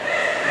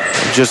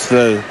 Just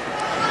the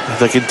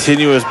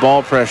continuous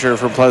ball pressure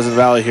from Pleasant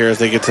Valley here as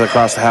they get to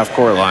across the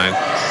half-court line.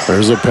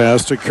 There's a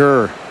pass to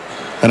Kerr.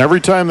 And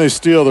every time they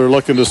steal, they're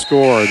looking to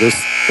score.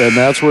 And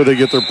that's where they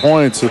get their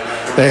points.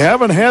 They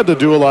haven't had to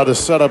do a lot of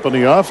setup on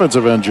the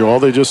offensive end, Joel.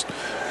 They just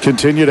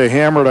continue to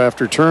hammer it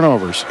after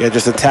turnovers. Yeah,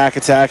 just attack,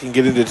 and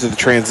get into the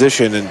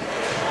transition.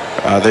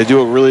 And they do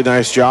a really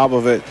nice job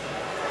of it.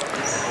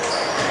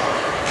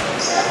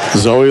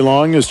 Zoe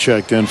Long is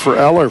checked in for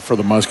Eller for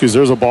the Muskies.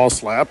 There's a ball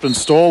slapped and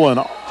stolen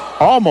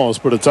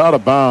almost, but it's out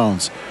of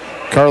bounds.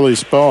 Carly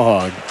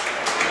Spellhog.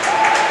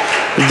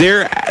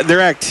 Their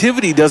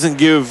activity doesn't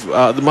give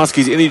the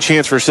Muskies any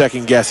chance for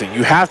second guessing.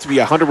 You have to be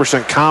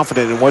 100%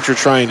 confident in what you're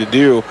trying to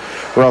do,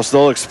 or else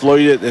they'll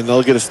exploit it and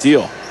they'll get a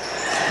steal.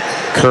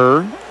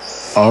 Kerr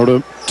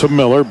out to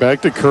Miller,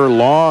 back to Kerr,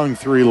 long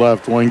 3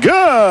 left wing.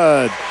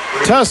 Good!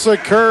 Tessa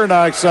Kerr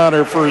knocks on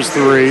her first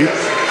 3,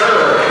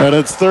 and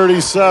it's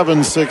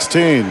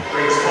 37-16.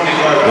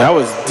 That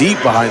was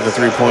deep behind the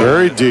three-pointer.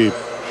 Very deep.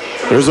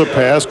 There's a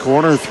pass,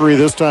 corner 3,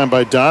 this time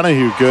by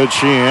Donahue. Good,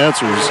 she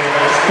answers.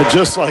 And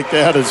just like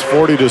that, it's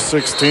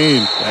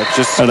 40-16.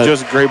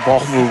 Just great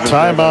ball movement.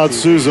 Timeout,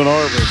 Susan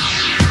Orvis.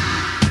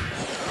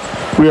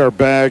 We are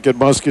back at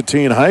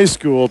Muscatine High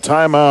School.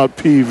 Timeout,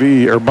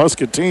 PV, or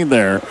Muscatine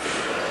there.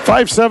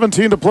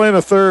 5:17 to play in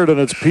the third, and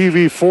it's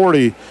PV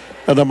 40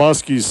 and the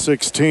Muskies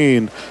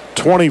 16.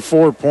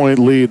 24-point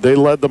lead. They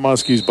led the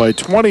Muskies by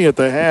 20 at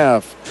the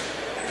half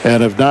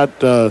and have not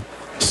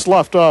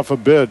sloughed off a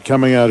bit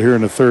coming out here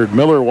in the third.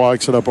 Miller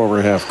walks it up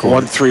over half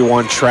court.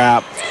 1-3-1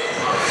 trap.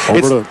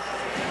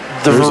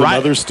 There's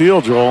another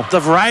steal, Joel.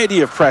 The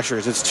variety of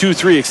pressures. It's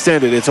 2-3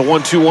 extended. It's a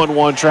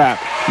 1-2-1-1 trap.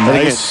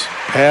 Nice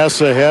pass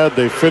ahead.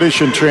 They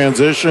finish in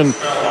transition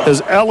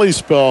as Ellie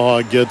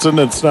Spellhog gets it.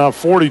 It's now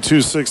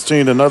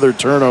 42-16, another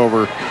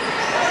turnover.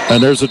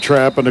 And there's a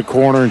trap in the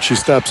corner, and she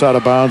steps out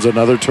of bounds.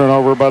 Another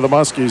turnover by the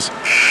Muskies.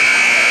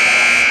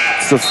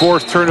 It's the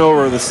 4th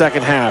turnover of the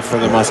second half for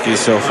the Muskies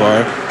so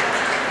far.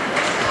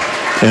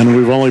 And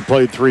we've only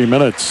played 3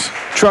 minutes.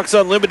 Trucks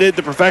Unlimited,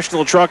 the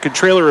professional truck and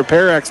trailer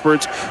repair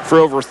experts for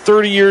over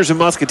 30 years in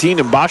Muscatine,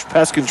 and Bosch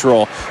Pest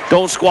Control.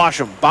 Don't squash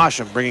them, Bosch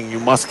them, bringing you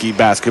Muskie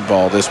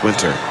basketball this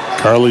winter.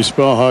 Carly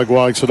Spellhog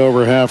walks it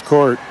over half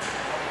court.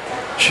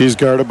 She's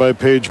guarded by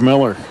Paige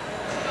Miller.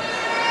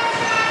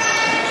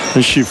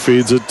 And she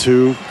feeds it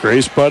to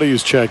Grace Buddy,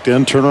 who's checked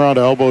in. Turnaround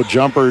elbow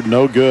jumper,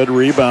 no good.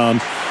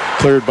 Rebound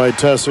cleared by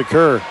Tessa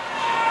Kerr.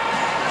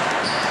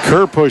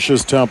 Kerr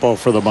pushes tempo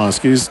for the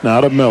Muskies, now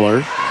to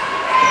Miller.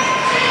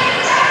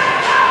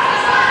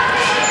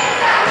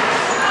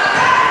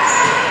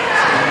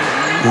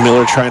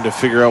 Miller trying to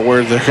figure out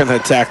where they're going to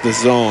attack the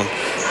zone.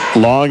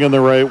 Long in the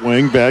right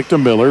wing, back to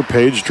Miller.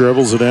 Page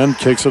dribbles it in,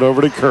 kicks it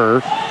over to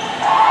Kerr.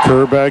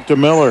 Kerr back to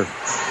Miller.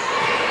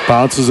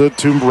 Bounces it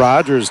to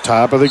Rogers,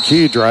 top of the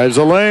key, drives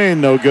a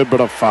lane, no good but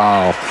a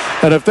foul.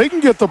 And if they can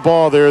get the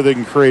ball there, they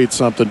can create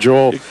something.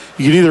 Joel,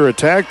 you can either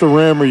attack the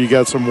rim or you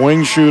got some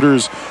wing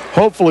shooters,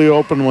 hopefully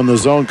open when the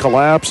zone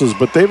collapses,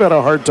 but they've had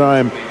a hard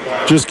time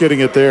just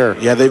getting it there.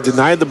 Yeah, they've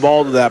denied the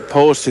ball to that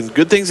post, and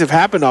good things have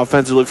happened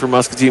offensively for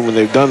Muscatine when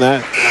they've done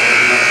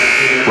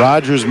that.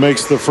 Rogers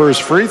makes the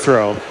first free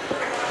throw.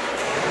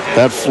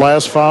 That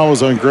last foul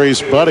was on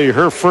Grace Buddy,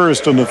 her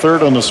first and the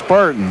third on the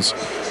Spartans.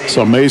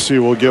 So Macy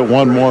will get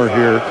one more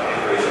here.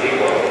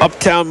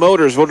 Uptown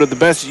Motors voted the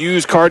best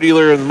used car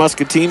dealer in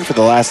Muscatine for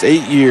the last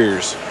 8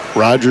 years.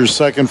 Rogers'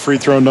 second free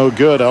throw, no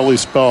good. Ellie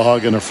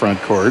Spellhog in the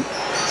front court.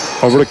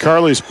 Over to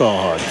Carly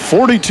Spellhog.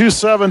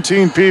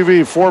 42-17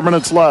 PV, 4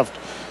 minutes left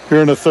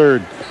here in the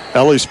third.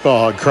 Ellie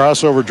Spellhog,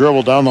 crossover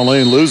dribble down the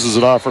lane, loses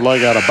it off her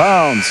leg out of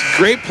bounds.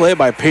 Great play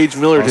by Paige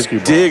Miller to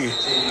dig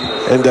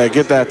and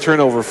get that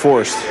turnover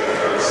forced.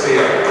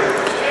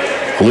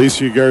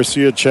 Alicia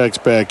Garcia checks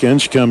back in.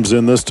 She comes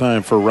in this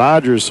time for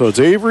Rogers. So it's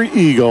Avery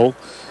Eagle,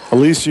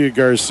 Alicia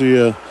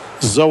Garcia,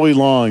 Zoe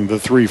Long, the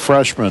 3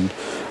 freshmen,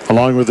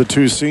 along with the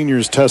 2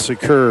 seniors, Tessa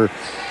Kerr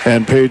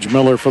and Paige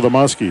Miller for the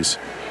Muskies.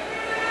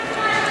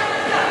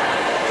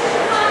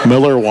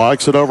 Miller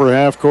walks it over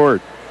half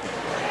court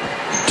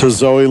to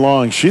Zoe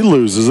Long. She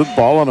loses it.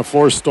 Ball on the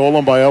floor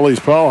stolen by Ellie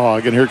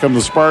Spellhog, and here come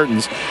the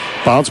Spartans.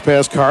 Bounce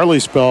past Carly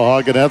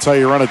Spellhog, and that's how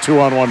you run a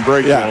 2-on-1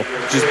 break. Yeah,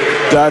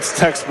 that's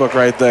textbook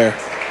right there.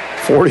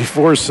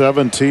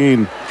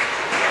 44-17.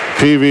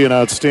 PV, an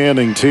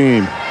outstanding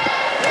team.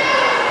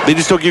 They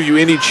just don't give you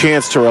any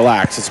chance to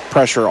relax. It's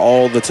pressure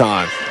all the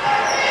time.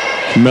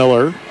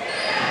 Miller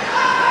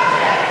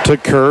to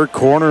Kerr.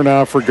 Corner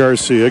now for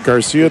Garcia.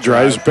 Garcia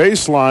drives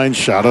baseline.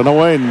 Shot it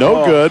away.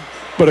 No good,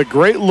 but a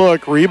great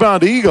look.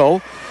 Rebound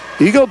Eagle.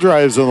 Eagle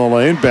drives in the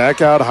lane.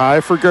 Back out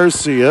high for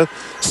Garcia.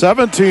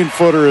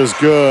 17-footer is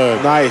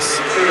good. Nice.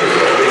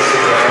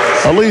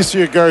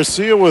 Alicia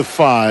Garcia with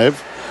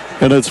 5.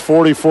 And it's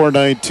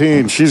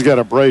 44-19. She's got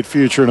a bright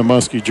future in a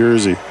Muskie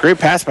jersey. Great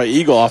pass by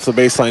Eagle off the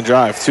baseline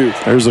drive, too.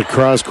 There's a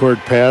cross-court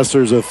pass.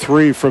 There's a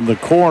three from the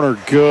corner.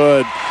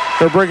 Good.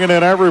 They're bringing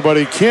in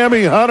everybody.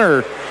 Cammie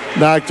Hunter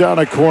knocked down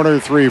a corner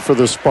three for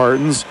the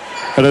Spartans.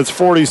 And it's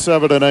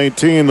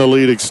 47-19. The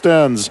lead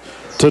extends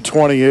to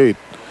 28.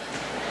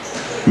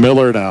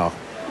 Miller now.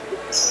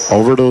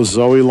 Over to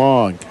Zoe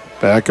Long.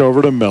 Back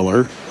over to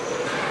Miller.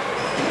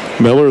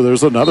 Miller,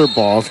 there's another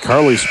ball.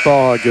 Carly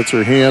Spaw gets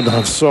her hand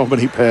on so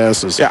many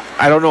passes. Yeah,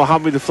 I don't know how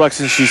many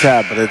deflections she's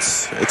had, but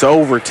it's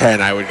over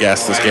 10, I would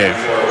guess, this game.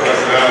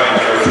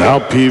 Now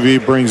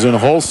PV brings in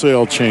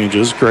wholesale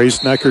changes.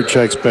 Grace Necker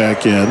checks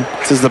back in.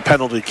 This is the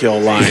penalty kill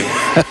line.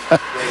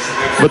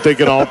 But they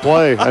can all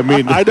play. I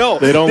mean, I know.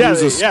 They don't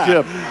lose a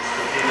skip.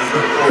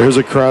 Here's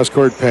a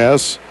cross-court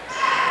pass.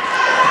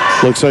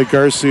 Looks like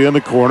Garcia in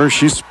the corner.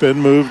 She spin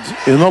moved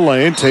in the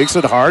lane. Takes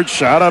it hard.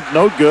 Shot up.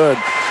 No good.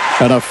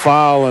 And a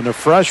foul. And a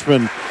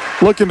freshman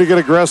looking to get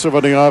aggressive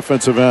on the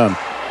offensive end.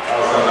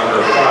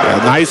 A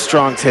nice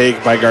strong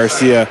take by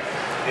Garcia.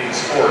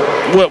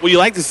 What you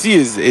like to see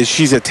is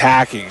she's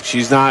attacking.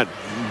 She's not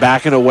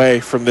backing away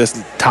from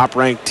this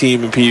top-ranked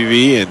team in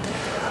PV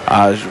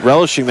and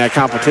relishing that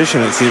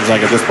competition, it seems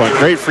like, at this point.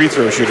 Great free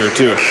throw shooter,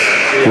 too.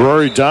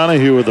 Rory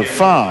Donahue with a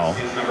foul.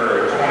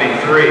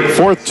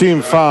 Fourth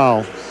team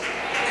foul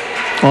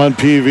on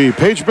PV.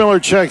 Paige Miller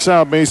checks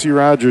out. Macy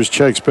Rogers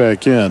checks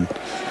back in.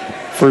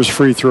 First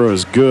free throw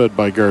is good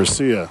by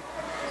Garcia.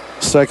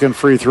 Second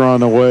free throw on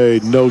the way.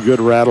 No good.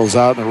 Rattles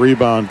out, and the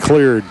rebound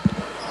cleared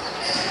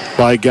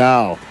by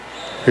Gao.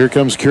 Here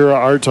comes Kira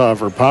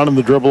Artoffer pounding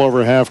the dribble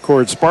over half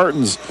court.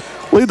 Spartans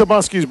lead the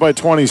Muskies by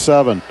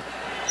 27.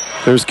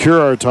 There's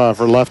Kira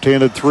Artoffer,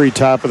 left-handed three,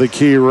 top of the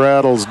key.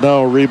 Rattles,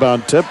 no.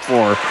 Rebound tip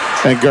for,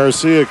 and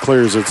Garcia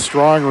clears it.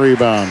 Strong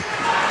rebound.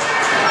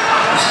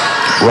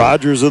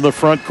 Rogers in the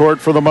front court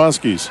for the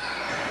Muskies.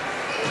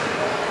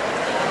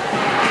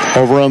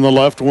 Over on the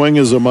left wing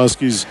is the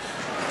Muskies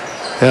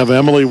have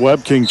Emily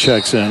Webking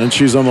checks in, and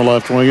she's on the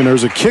left wing, and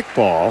there's a kick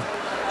ball.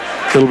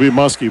 It'll be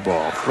Muskie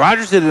ball.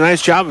 Rogers did a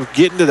nice job of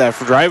getting to that,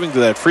 for driving to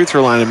that free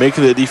throw line and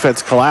making the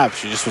defense collapse.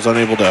 She just was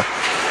unable to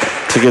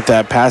get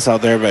that pass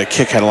out there, but a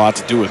kick had a lot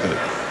to do with it.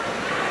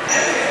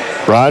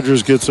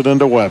 Rogers gets it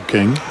into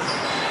Webking.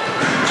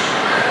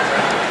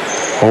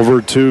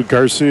 Over to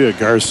Garcia.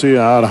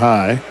 Garcia out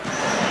high.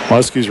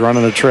 Muskie's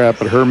running a trap,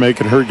 but her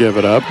making her give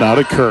it up. Now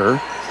to Kerr.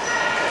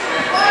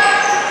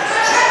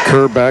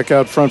 Kerr back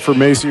out front for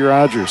Macy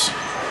Rogers.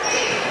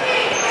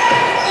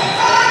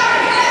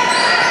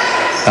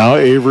 Now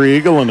Avery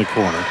Eagle in the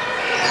corner.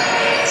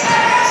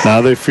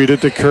 Now they feed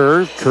it to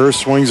Kerr. Kerr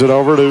swings it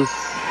over to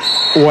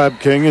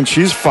Webking, and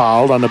she's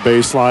fouled on the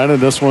baseline,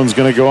 and this one's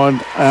going to go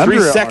on under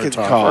 3 second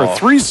call. Or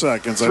 3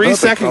 seconds. 3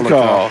 second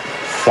call.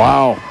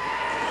 Wow.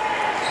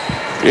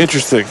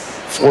 Interesting.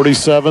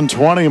 47-20.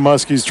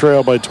 Muskies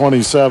trail by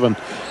 27.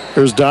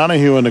 There's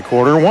Donahue in the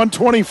corner.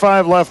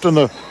 1:25 left in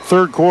the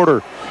third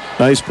quarter.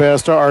 Nice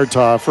pass to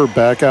Artoffer.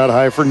 Back out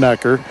high for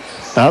Necker.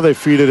 Now they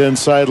feed it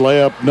inside.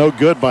 Layup no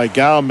good by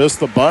Gao. Missed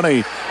the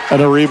bunny.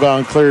 And a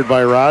rebound cleared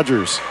by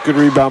Rogers. Good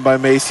rebound by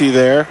Macy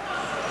there.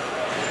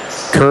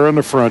 Kerr in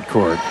the front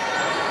court.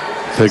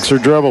 Takes her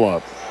dribble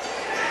up.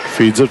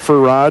 Feeds it for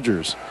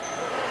Rogers.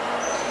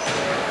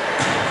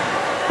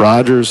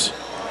 Rogers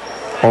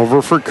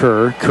over for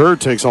Kerr. Kerr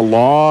takes a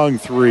long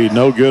three.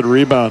 No good.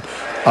 Rebound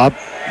up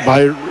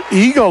by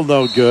Eagle.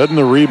 No good. And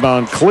the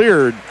rebound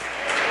cleared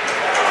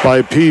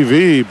by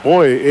PV.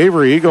 Boy,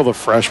 Avery Eagle, the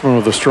freshman,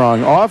 with a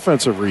strong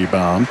offensive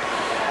rebound.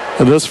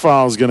 And this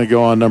foul is going to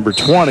go on number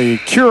 20,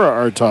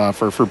 Kira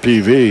Artoffer for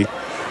PV.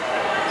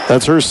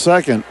 That's her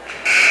second.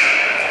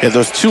 Yeah,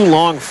 those two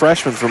long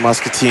freshmen for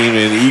Muscatine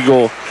and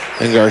Eagle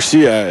and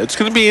Garcia. It's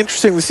going to be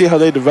interesting to see how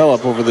they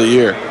develop over the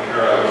year.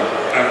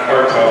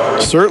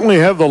 Certainly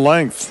have the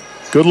length.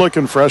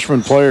 Good-looking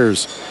freshman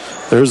players.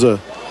 There's a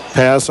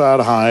pass out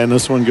high, and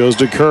this one goes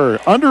to Kerr.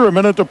 Under a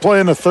minute to play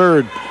in the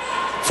third.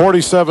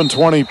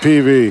 47-20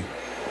 PV.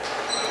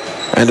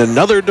 And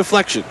another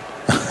deflection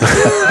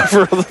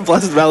for the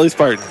Pleasant Valley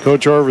Spartans.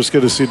 Coach Orvis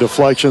going to see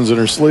deflections in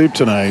her sleep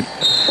tonight.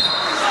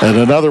 And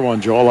another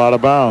one, Joel, out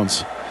of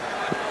bounds.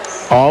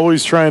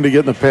 Always trying to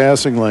get in the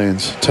passing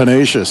lanes.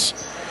 Tenacious.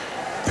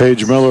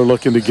 Paige Miller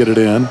looking to get it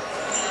in.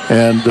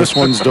 And this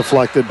one's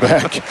deflected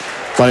back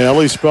by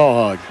Ellie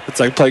Spellhog.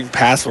 It's like playing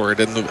password,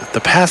 and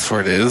the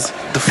password is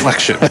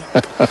deflection.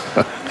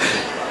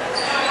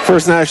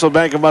 First National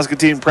Bank of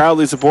Muscatine,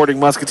 proudly supporting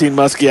Muscatine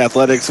Muskie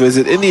Athletics.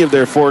 Visit any of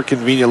their 4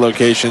 convenient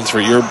locations for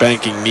your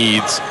banking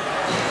needs.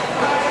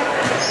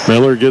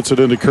 Miller gets it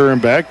into Kerr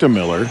and back to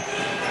Miller.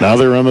 Now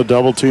they're on the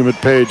double team at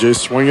Page. They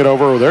swing it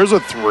over. There's a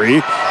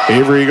three.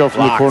 Avery Eagle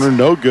from the corner,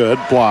 no good.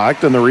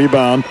 Blocked, and the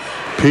rebound,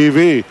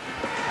 PV.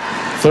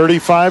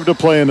 35 to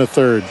play in the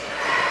third.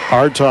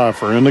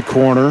 Artoffer in the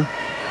corner.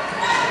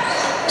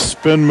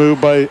 Spin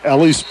move by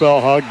Ellie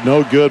Spellhog,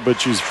 no good,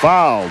 but she's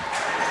fouled.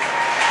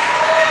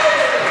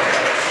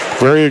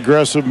 Very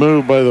aggressive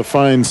move by the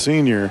fine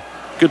senior.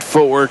 Good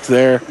footwork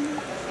there.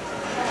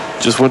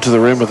 Just went to the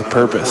rim with a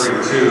purpose.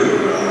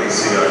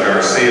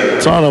 Garcia.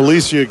 It's on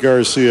Alicia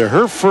Garcia,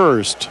 her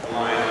first.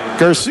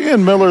 Garcia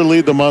and Miller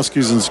lead the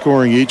Muskies in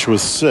scoring, each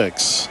with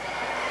 6.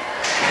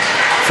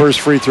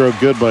 First free throw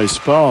good by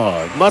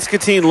Spellhog.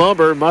 Muscatine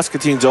Lumber,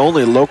 Muscatine's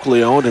only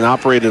locally owned and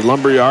operated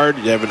lumber yard.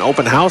 You have an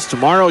open house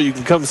tomorrow. You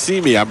can come see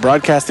me. I'm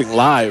broadcasting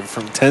live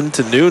from 10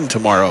 to noon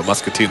tomorrow at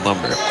Muscatine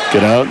Lumber.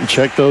 Get out and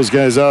check those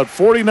guys out.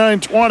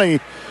 49-20.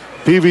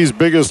 PV's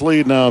biggest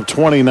lead now of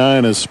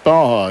 29 is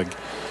Spellhog.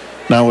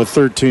 Now with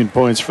 13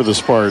 points for the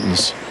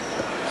Spartans.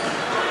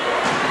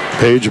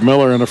 Paige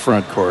Miller in the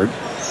front court.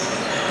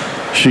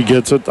 She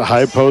gets it, the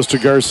high post to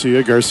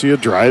Garcia. Garcia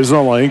drives in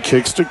the lane,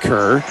 kicks to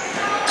Kerr.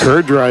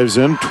 Kerr drives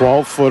in,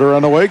 12-footer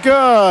on the way.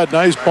 Good.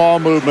 Nice ball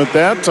movement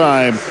that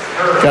time.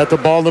 Got the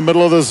ball in the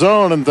middle of the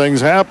zone, and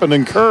things happen,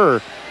 and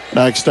Kerr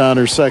knocks down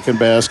her second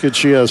basket.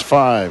 She has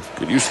 5.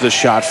 Good use of the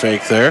shot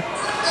fake there.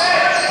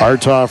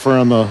 Artoffer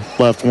on the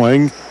left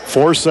wing.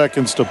 4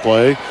 seconds to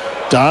play.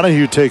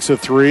 Donahue takes a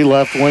 3.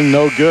 Left wing,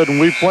 no good, and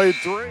we played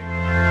 3.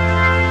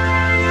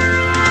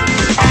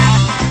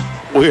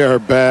 We are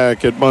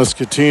back at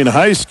Muscatine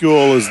High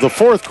School as the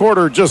fourth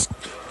quarter just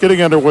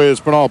getting underway. It's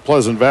been all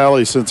Pleasant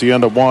Valley since the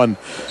end of one.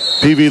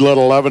 PV led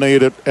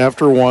 11-8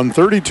 after one,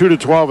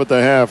 32-12 at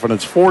the half, and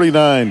it's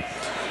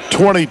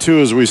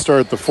 49-22 as we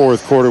start the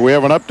fourth quarter. We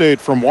have an update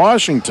from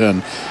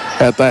Washington.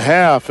 At the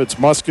half, it's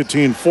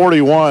Muscatine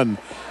 41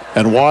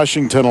 and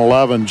Washington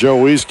 11. Joe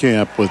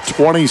Wieskamp with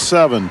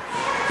 27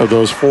 of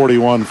those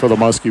 41 for the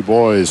Muskie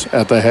boys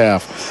at the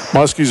half.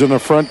 Muskie's in the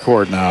front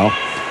court now.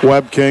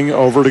 Webb King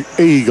over to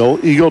Eagle.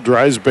 Eagle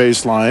drives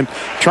baseline.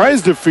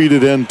 Tries to feed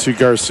it in to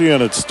Garcia,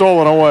 and it's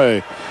stolen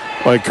away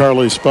by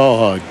Carly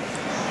Spellhog.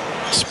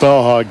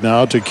 Spellhog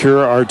now to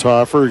Kira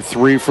Artoffer.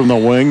 3 from the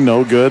wing,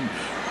 no good.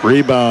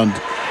 Rebound.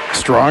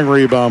 Strong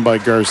rebound by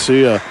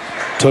Garcia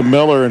to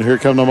Miller, and here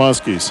come the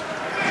Muskies.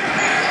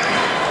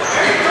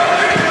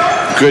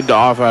 Good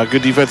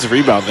defensive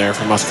rebound there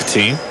for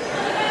Muscatine.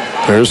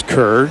 There's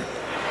Kerr.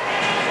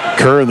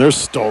 And they're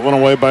stolen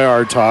away by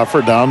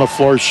Artoffer. Down the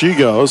floor she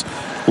goes.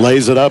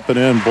 Lays it up and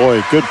in.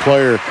 Boy, good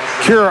player.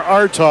 Kira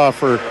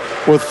Artoffer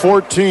with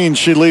 14.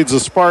 She leads the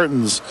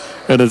Spartans,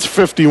 and it's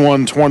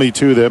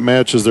 51-22. That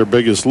matches their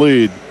biggest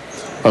lead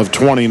of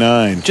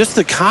 29. Just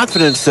the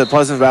confidence that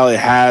Pleasant Valley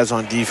has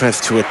on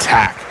defense to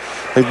attack.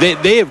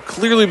 Like they have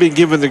clearly been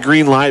given the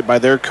green light by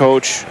their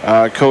coach,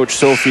 Coach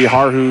Sophie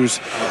Harhus,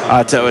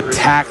 to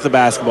attack the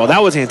basketball.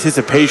 That was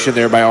anticipation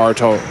there by her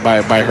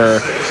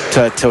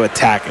to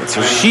attack it.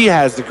 So she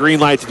has the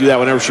green light to do that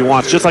whenever she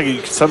wants. Just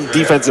like some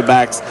defensive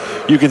backs,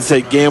 you can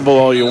say gamble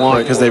all you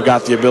want because they've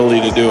got the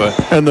ability to do it.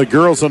 And the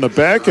girls on the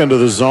back end of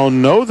the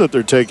zone know that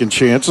they're taking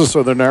chances,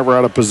 so they're never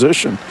out of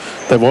position.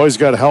 They've always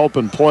got help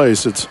in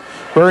place. It's a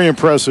very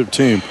impressive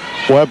team.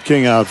 Webb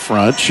King out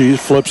front. She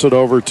flips it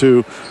over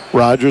to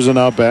Rogers, and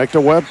now back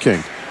to Webb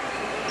King.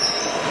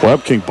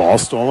 Webb King ball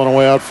stolen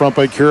away out front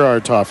by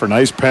Kira Artoffer.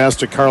 Nice pass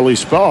to Carly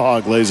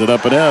Spellhog, lays it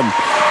up and in.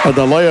 And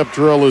the layup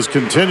drill is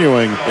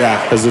continuing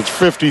as it's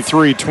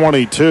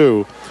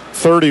 53-22.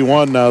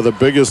 31 now, the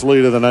biggest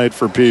lead of the night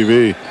for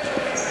PV.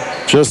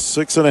 Just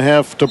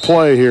 6.5 to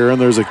play here, and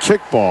there's a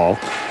kick ball.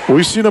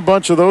 We've seen a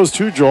bunch of those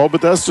too, Joel,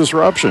 but that's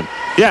disruption.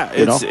 Yeah,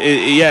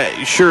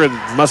 sure,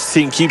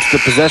 Muscatine keeps the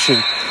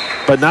possession.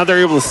 But now they're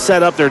able to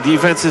set up their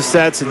defensive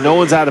sets, and no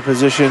one's out of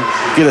position.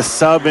 Get a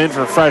sub in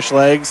for fresh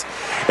legs.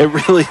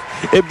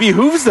 It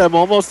behooves them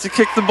almost to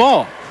kick the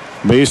ball.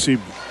 Macy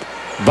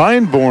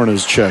Beinborn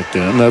is checked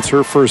in. That's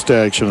her first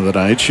action of the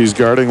night. She's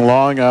guarding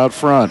Long out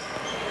front.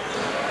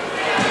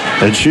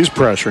 And she's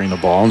pressuring the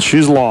ball, and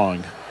she's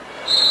Long.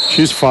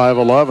 She's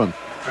 5'11".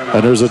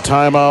 And there's a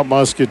timeout,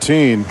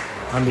 Muscatine.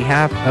 On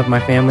behalf of my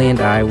family and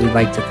I, we'd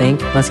like to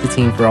thank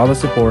Muscatine for all the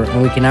support,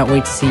 and we cannot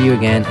wait to see you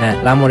again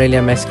at La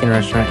Morelia Mexican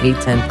Restaurant,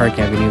 810 Park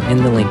Avenue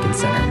in the Lincoln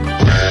Center.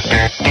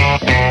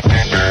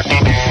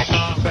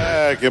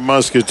 Back at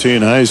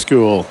Muscatine High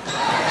School.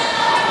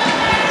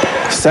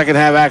 Second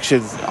half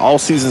action, all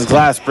season's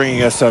glass,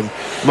 bringing us some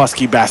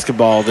Muskie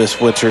basketball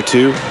this winter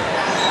too.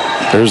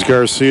 There's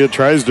Garcia,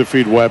 tries to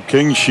feed Webb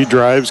King. She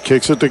drives,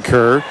 kicks it to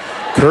Kerr.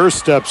 Kerr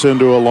steps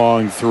into a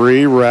long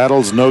 3,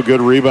 rattles, no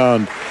good.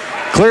 Rebound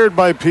cleared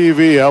by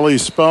PV, Ellie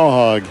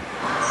Spellhog.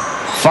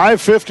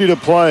 5:50 to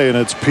play, and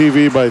it's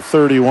PV by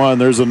 31.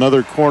 There's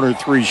another corner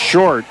 3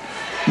 short.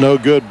 No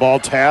good. Ball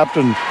tapped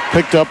and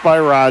picked up by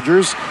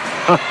Rogers.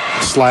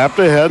 Slapped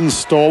ahead and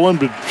stolen,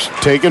 but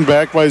taken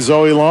back by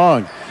Zoe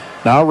Long.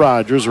 Now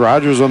Rogers.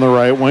 Rogers on the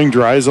right wing,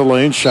 drives the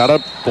lane, shot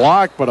up,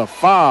 blocked, but a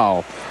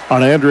foul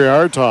on Andrea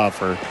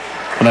Artoffer.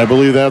 And I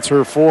believe that's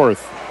her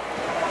 4th.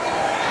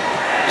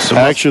 So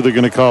actually, they're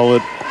going to call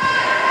it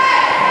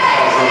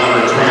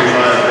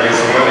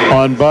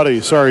on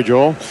Buddy. Sorry,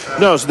 Joel.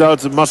 No, so now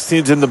it's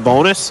Muscatine's in the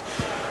bonus.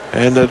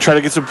 And try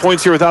to get some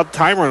points here without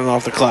time running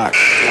off the clock.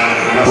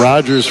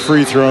 Rogers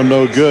free throw,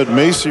 no good.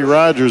 Macy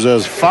Rogers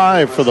has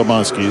 5 for the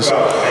Muskies.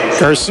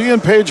 Garcia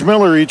and Paige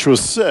Miller each with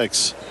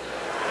 6.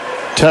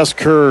 Tess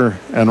Kerr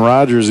and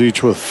Rogers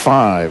each with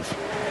 5.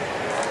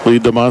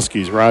 Lead the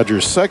Muskies.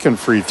 Rogers' second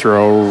free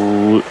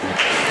throw.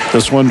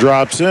 This one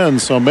drops in.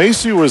 So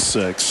Macy was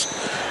 6.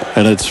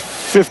 And it's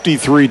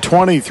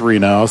 53-23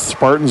 now.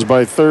 Spartans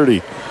by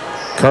 30.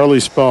 Carly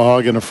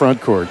Spellhog in the front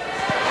court.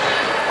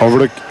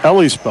 Over to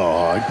Ellie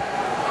Spellhog.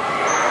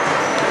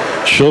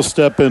 She'll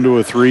step into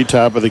a 3,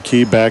 top of the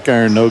key, back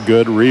iron, no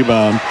good.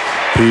 Rebound,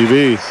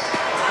 PV.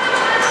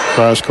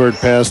 Cross-court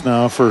pass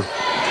now for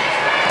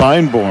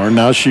Feinborn.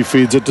 Now she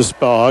feeds it to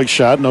Spellhog.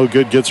 Shot no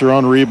good, gets her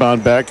own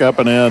rebound, back up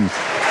and in.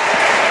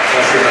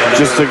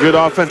 Just a good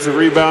offensive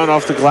rebound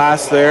off the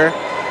glass there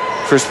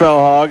for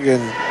Spellhog,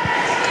 and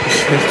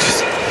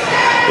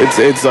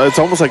it's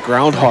almost like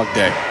Groundhog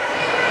Day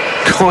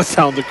going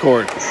down the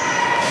court.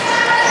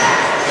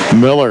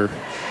 Miller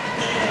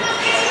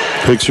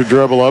picks her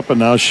dribble up, and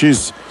now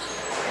she's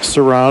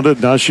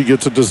surrounded. Now she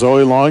gets it to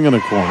Zoe Long in the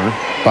corner.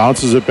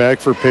 Bounces it back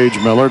for Paige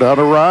Miller down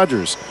to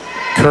Rogers.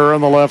 Kerr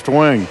on the left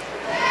wing.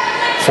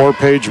 For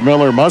Paige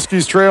Miller.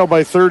 Muskies trail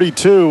by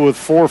 32 with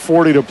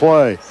 4:40 to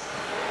play.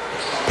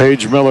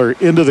 Paige Miller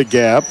into the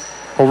gap.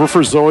 Over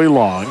for Zoe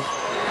Long.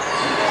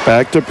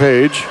 Back to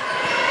Paige.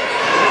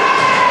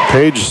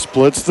 Paige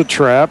splits the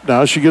trap.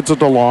 Now she gets it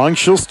to Long.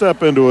 She'll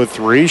step into a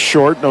 3.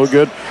 Short, no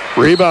good.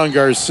 Rebound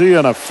Garcia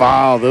and a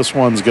foul. This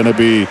one's going to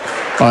be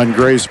on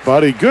Grace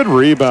Buddy. Good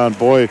rebound,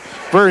 boy.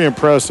 Very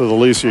impressed with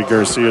Alicia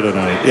Garcia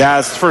tonight. Yeah,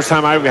 it's the first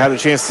time I've had a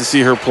chance to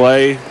see her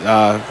play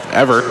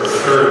ever.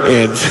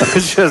 And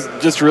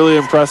just really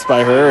impressed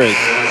by her. And,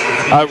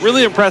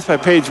 really impressed by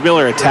Paige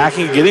Miller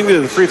attacking, getting to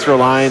the free throw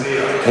line.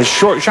 And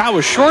shot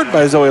was short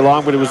by Zoe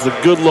Long, but it was a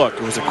good look.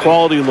 It was a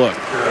quality look.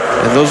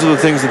 And those are the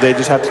things that they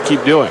just have to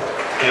keep doing.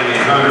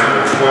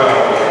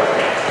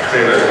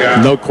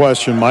 No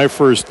question. My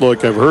first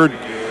look, I've heard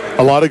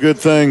a lot of good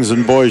things,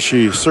 and boy,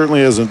 she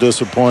certainly hasn't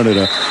disappointed.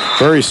 A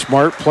very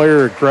smart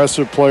player,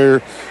 aggressive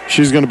player.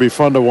 She's going to be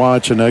fun to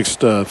watch the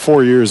next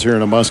 4 years here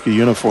in a Muskie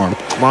uniform.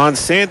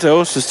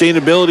 Monsanto,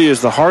 sustainability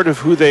is the heart of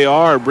who they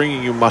are,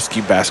 bringing you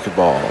Muskie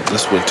basketball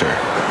this winter.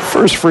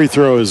 First free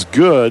throw is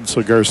good,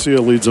 so Garcia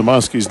leads the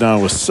Muskies now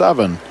with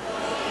 7.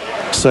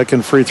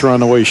 Second free throw on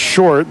the way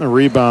short, and the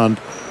rebound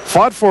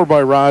fought for by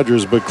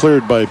Rogers, but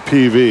cleared by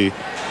PV.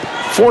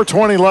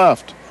 4:20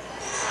 left.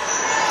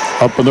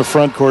 Up in the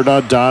front court now,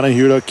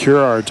 Donahue to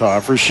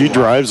Kurartoffer. She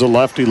drives a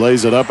lefty,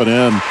 lays it up and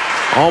in.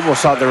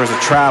 Almost thought there was a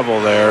travel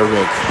there,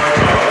 but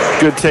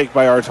good take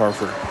by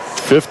Artoffer.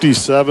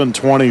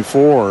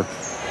 57-24.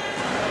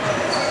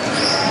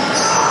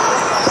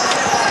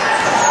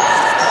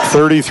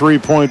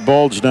 33-point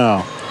bulge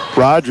now.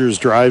 Rogers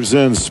drives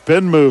in,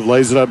 spin move,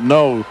 lays it up,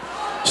 no.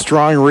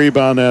 Strong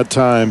rebound that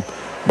time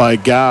by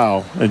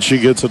Gao, and she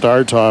gets it to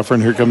Artoffer,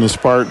 and here come the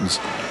Spartans.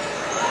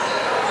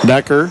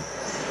 Necker.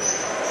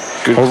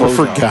 Good over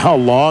for out. Gao.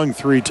 Long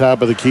 3,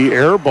 top of the key,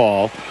 air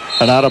ball,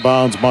 and out of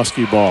bounds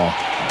Muskie ball.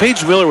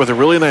 Paige Miller with a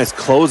really nice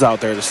close out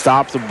there to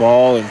stop the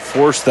ball and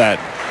force that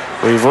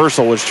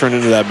reversal, which turned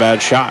into that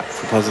bad shot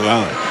for Pleasant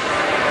Valley.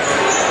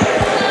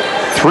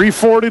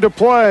 3:40 to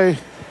play.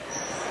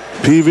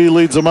 PV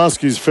leads the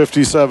Muskies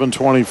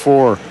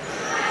 57-24.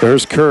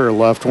 There's Kerr,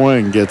 left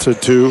wing, gets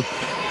it to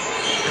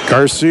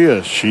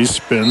Garcia. She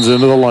spins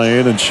into the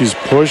lane, and she's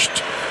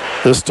pushed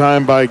this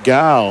time by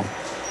Gao.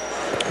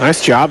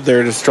 Nice job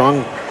there to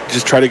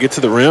just try to get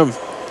to the rim.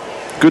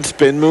 Good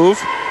spin move.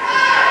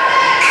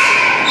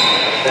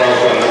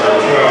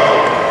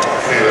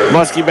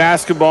 Muskie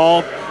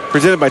basketball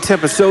presented by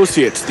Temp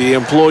Associates, the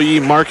employee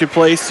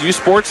marketplace, U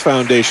Sports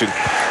Foundation,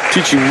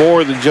 teaching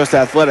more than just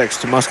athletics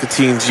to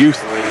Muscatine's youth.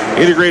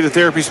 Integrated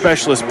Therapy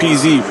Specialist,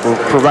 PZ,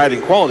 providing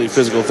quality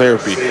physical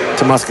therapy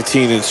to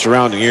Muscatine and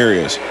surrounding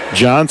areas.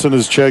 Johnson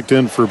has checked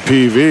in for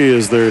PV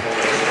as they're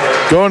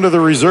going to the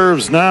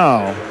reserves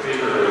now.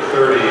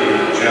 30,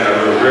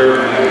 Jennifer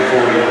Reardon,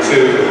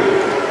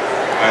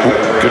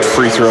 42. Good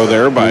free throw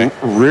there by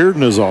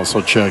Reardon is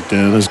also checked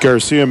in as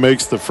Garcia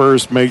makes the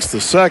first, makes the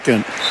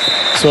second.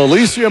 So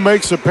Alicia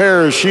makes a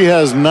pair. She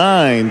has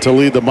 9 to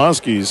lead the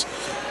Muskies.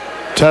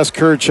 Tess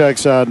Kerr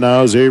checks out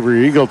now as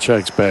Avery Eagle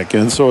checks back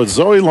in. So it's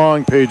Zoe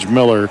Long, Paige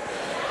Miller,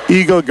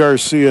 Eagle,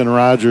 Garcia, and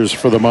Rogers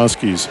for the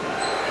Muskies.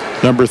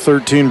 Number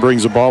 13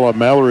 brings the ball up.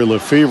 Mallory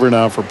Lefevre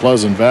now for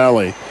Pleasant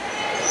Valley.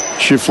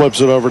 She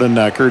flips it over to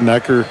Necker.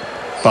 Necker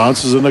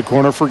bounces in the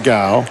corner for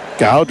Gao.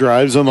 Gao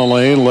drives in the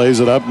lane, lays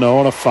it up, no,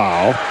 and a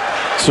foul.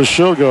 So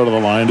she'll go to the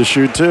line to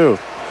shoot 2.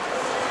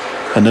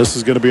 And this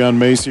is going to be on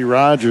Macy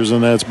Rogers,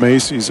 and that's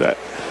Macy's.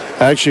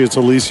 Actually, it's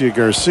Alicia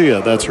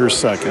Garcia. That's her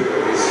second.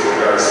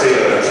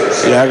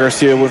 Yeah,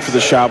 Garcia went for the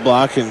shot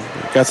block and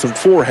got some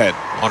forehead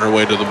on her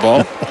way to the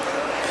ball.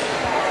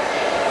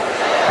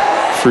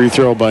 Free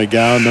throw by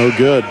Gao, no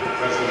good.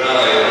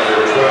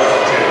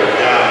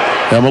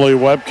 Emily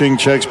Webking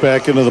checks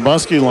back into the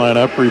Muskie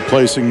lineup,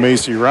 replacing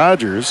Macy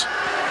Rogers.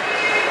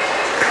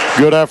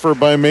 Good effort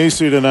by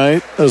Macy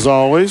tonight, as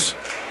always.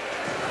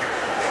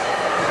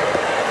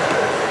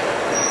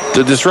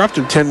 The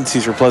disruptive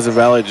tendencies for Pleasant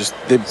Valley, just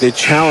they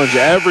challenge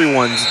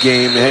everyone's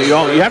game.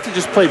 You have to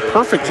just play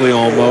perfectly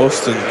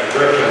almost, and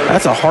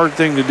that's a hard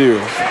thing to do.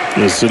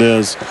 Yes, it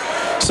is.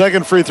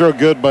 Second free throw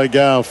good by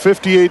Gao.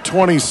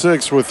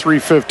 58-26 with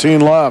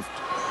 3:15 left.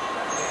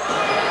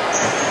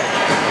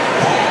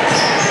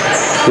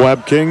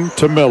 Webking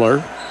to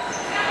Miller.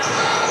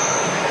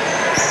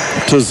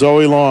 to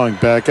Zoe Long.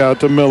 Back out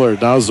to Miller.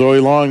 Now Zoe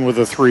Long with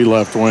a 3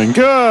 left wing.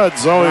 Good,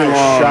 Zoe Nice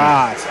Long.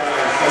 shot.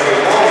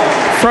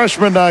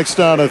 Freshman knocks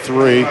down a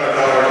 3.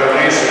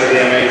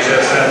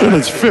 And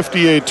it's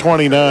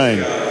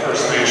 58-29.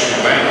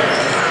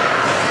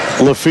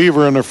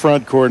 Lefevre in the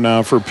front court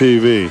now for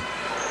PV.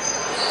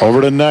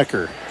 Over to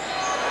Necker.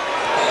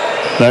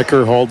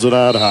 Necker holds it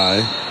out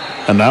high.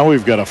 And now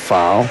we've got a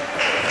foul.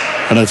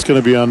 And it's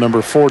going to be on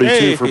number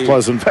 42 for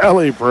Pleasant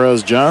Valley,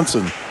 Perez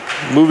Johnson.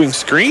 Moving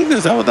screen?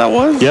 Is that what that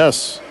was?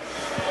 Yes.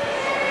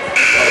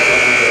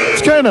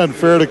 It's kind of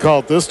unfair to call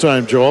it this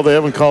time, Joel. They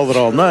haven't called it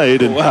all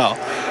night. And Wow.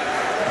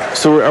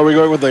 So are we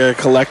going with like a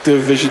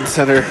collective vision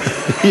center?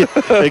 yeah,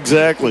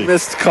 exactly.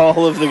 Missed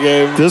call of the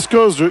game. This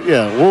goes to,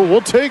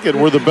 we'll take it.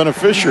 We're the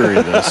beneficiary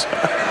of this.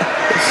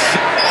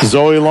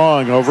 Zoe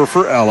Long over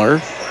for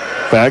Eller.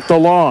 Back to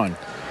Long.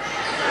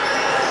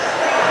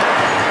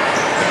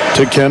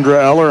 To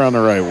Kendra Eller on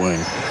the right wing.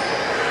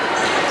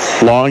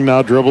 Long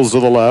now dribbles to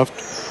the left.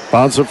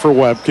 Bounce it for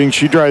Webking.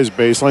 She drives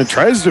baseline.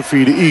 Tries to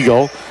feed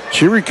Eagle.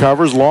 She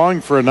recovers. Long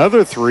for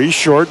another 3.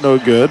 Short, no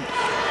good.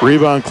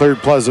 Rebound cleared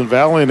Pleasant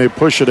Valley, and they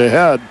push it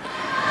ahead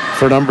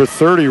for number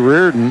 30,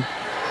 Reardon.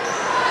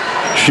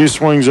 She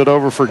swings it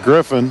over for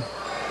Griffin.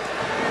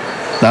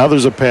 Now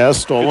there's a pass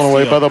stolen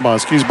away by the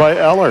Muskies by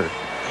Eller.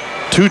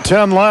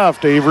 2:10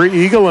 left. Avery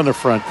Eagle in the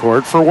front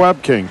court for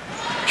Webking.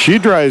 She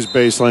drives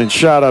baseline.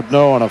 Shot up,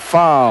 no, and a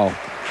foul.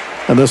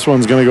 And this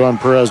one's going to go on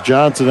Perez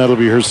Johnson. That'll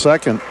be her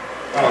second.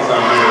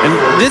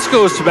 And this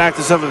goes back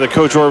to something that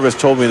Coach Orvis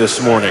told me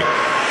this morning.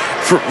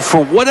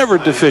 For whatever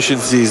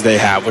deficiencies they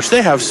have, which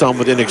they have some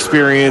with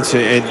inexperience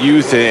and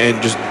youth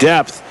and just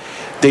depth,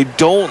 they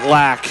don't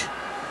lack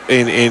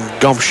in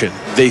gumption.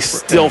 They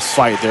still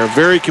fight. They're a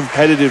very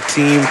competitive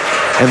team,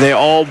 and they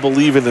all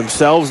believe in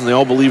themselves, and they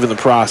all believe in the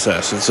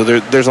process. And so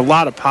there's a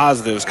lot of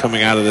positives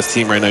coming out of this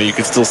team right now. You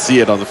can still see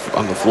it on the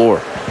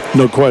floor.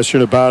 No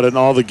question about it. In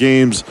all the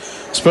games,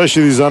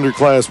 especially these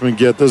underclassmen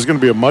get, this is going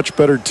to be a much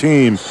better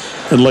team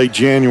in late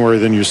January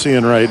than you're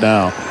seeing right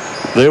now.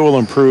 They will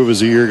improve as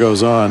the year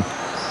goes on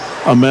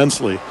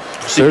immensely.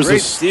 There's a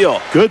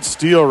steal. Good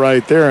steal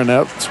right there, and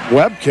that's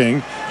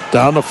Webking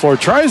down the floor.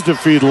 Tries to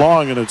feed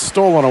Long, and it's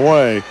stolen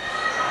away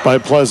by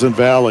Pleasant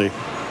Valley.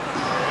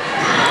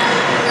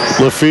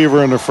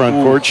 Lefevre in the front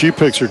court. She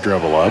picks her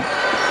dribble up.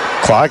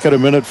 Clock at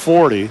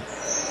 1:40.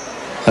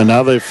 And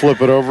now they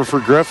flip it over for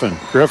Griffin.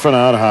 Griffin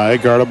out high,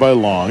 guarded by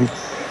Long.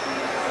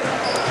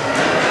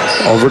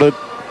 Over to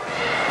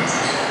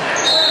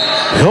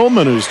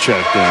Hillman, who's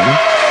checked in.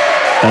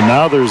 And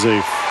now there's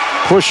a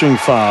pushing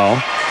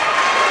foul.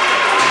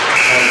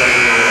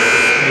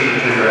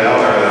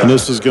 And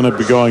this is going to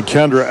be going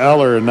Kendra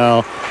Eller. And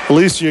now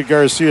Alicia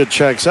Garcia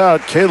checks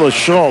out. Kayla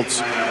Schultz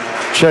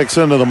checks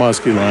into the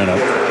Muskie lineup.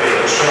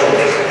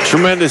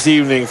 Tremendous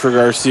evening for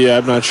Garcia.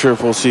 I'm not sure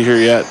if we'll see her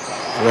yet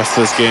the rest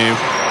of this game.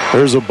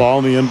 There's a ball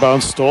in the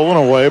inbound, stolen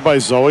away by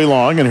Zoe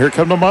Long, and here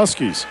come the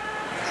Muskies.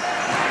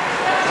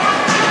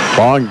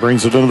 Long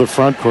brings it into the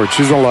front court.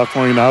 She's on the left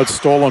wing now. It's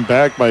stolen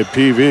back by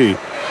PV.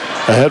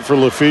 Ahead for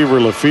Lefevre.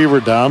 Lefevre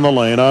down the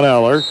lane on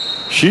Eller.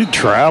 She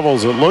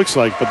travels, it looks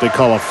like, but they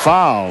call a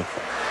foul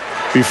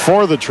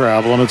before the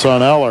travel, and it's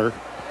on Eller.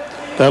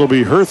 That'll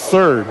be her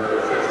third.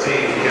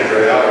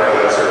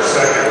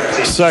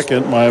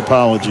 Second, my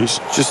apologies.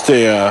 Just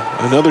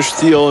another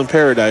steal in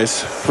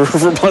paradise for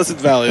Pleasant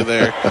Valley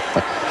there.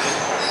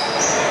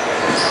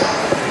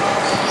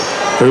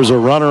 There's a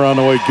runner on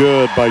the way,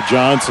 good by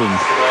Johnson.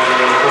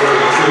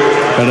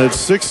 And it's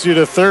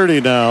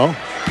 60-30 now.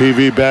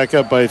 PV back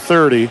up by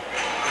 30.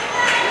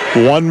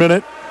 1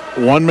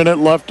 minute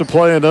left to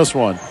play in this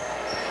one.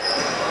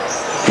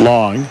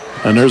 Long,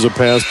 and there's a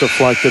pass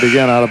deflected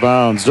again out of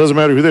bounds. Doesn't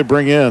matter who they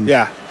bring in.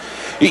 Yeah.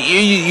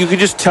 You can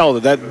just tell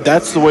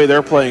that's the way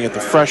they're playing at the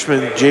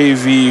freshman,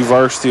 JV,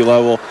 varsity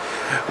level.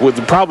 With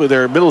probably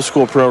their middle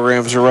school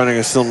programs are running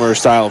a similar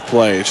style of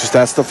play. It's just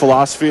that's the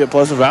philosophy at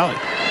Pleasant Valley.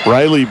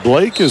 Riley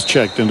Blake is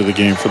checked into the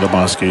game for the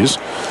Muskies.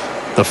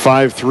 The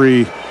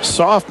 5'3"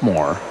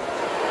 sophomore.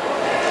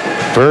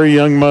 Very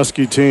young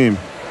Muskie team.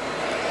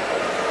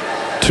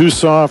 2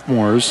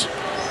 sophomores.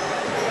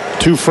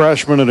 2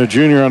 freshmen and a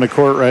junior on the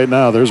court right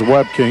now. There's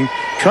Webking.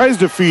 Tries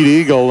to feed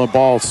Eagle. The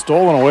ball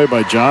stolen away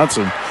by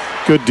Johnson.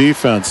 Good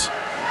defense.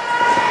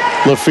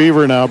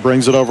 Lefevre now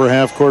brings it over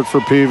half court for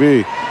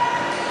PV.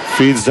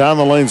 Feeds down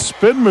the lane.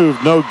 Spin move,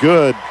 no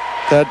good.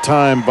 That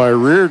time by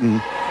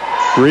Reardon.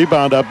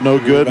 Rebound up, no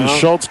good, and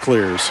Schultz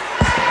clears.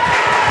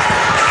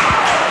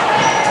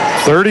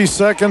 30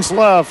 seconds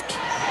left.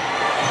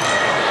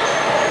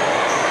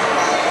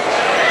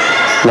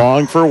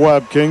 Long for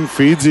Webking.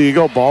 Feeds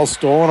Eagle. Ball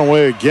stolen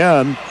away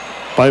again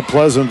by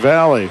Pleasant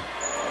Valley.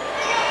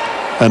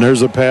 And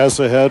there's a pass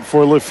ahead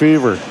for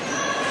Lefevre.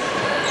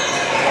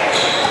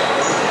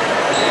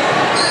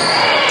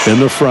 In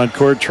the front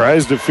court,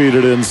 tries to feed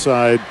it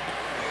inside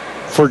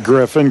for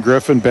Griffin.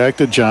 Griffin back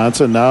to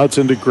Johnson. Now it's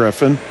into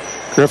Griffin.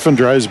 Griffin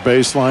drives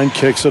baseline,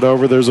 kicks it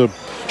over. There's a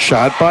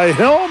Shot by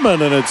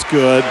Hillman, and it's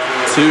good.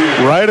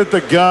 Right at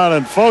the gun.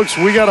 And, folks,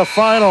 we got a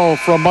final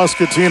from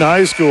Muscatine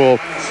High School.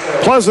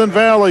 Pleasant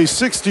Valley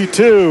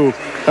 62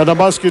 and the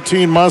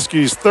Muscatine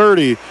Muskies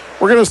 30.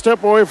 We're going to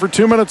step away for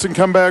 2 minutes and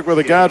come back with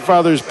a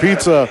Godfather's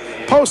Pizza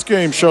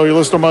post-game show. You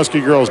listen to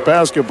Muskie Girls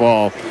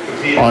Basketball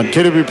on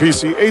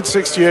KWPC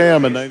 860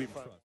 AM and 95.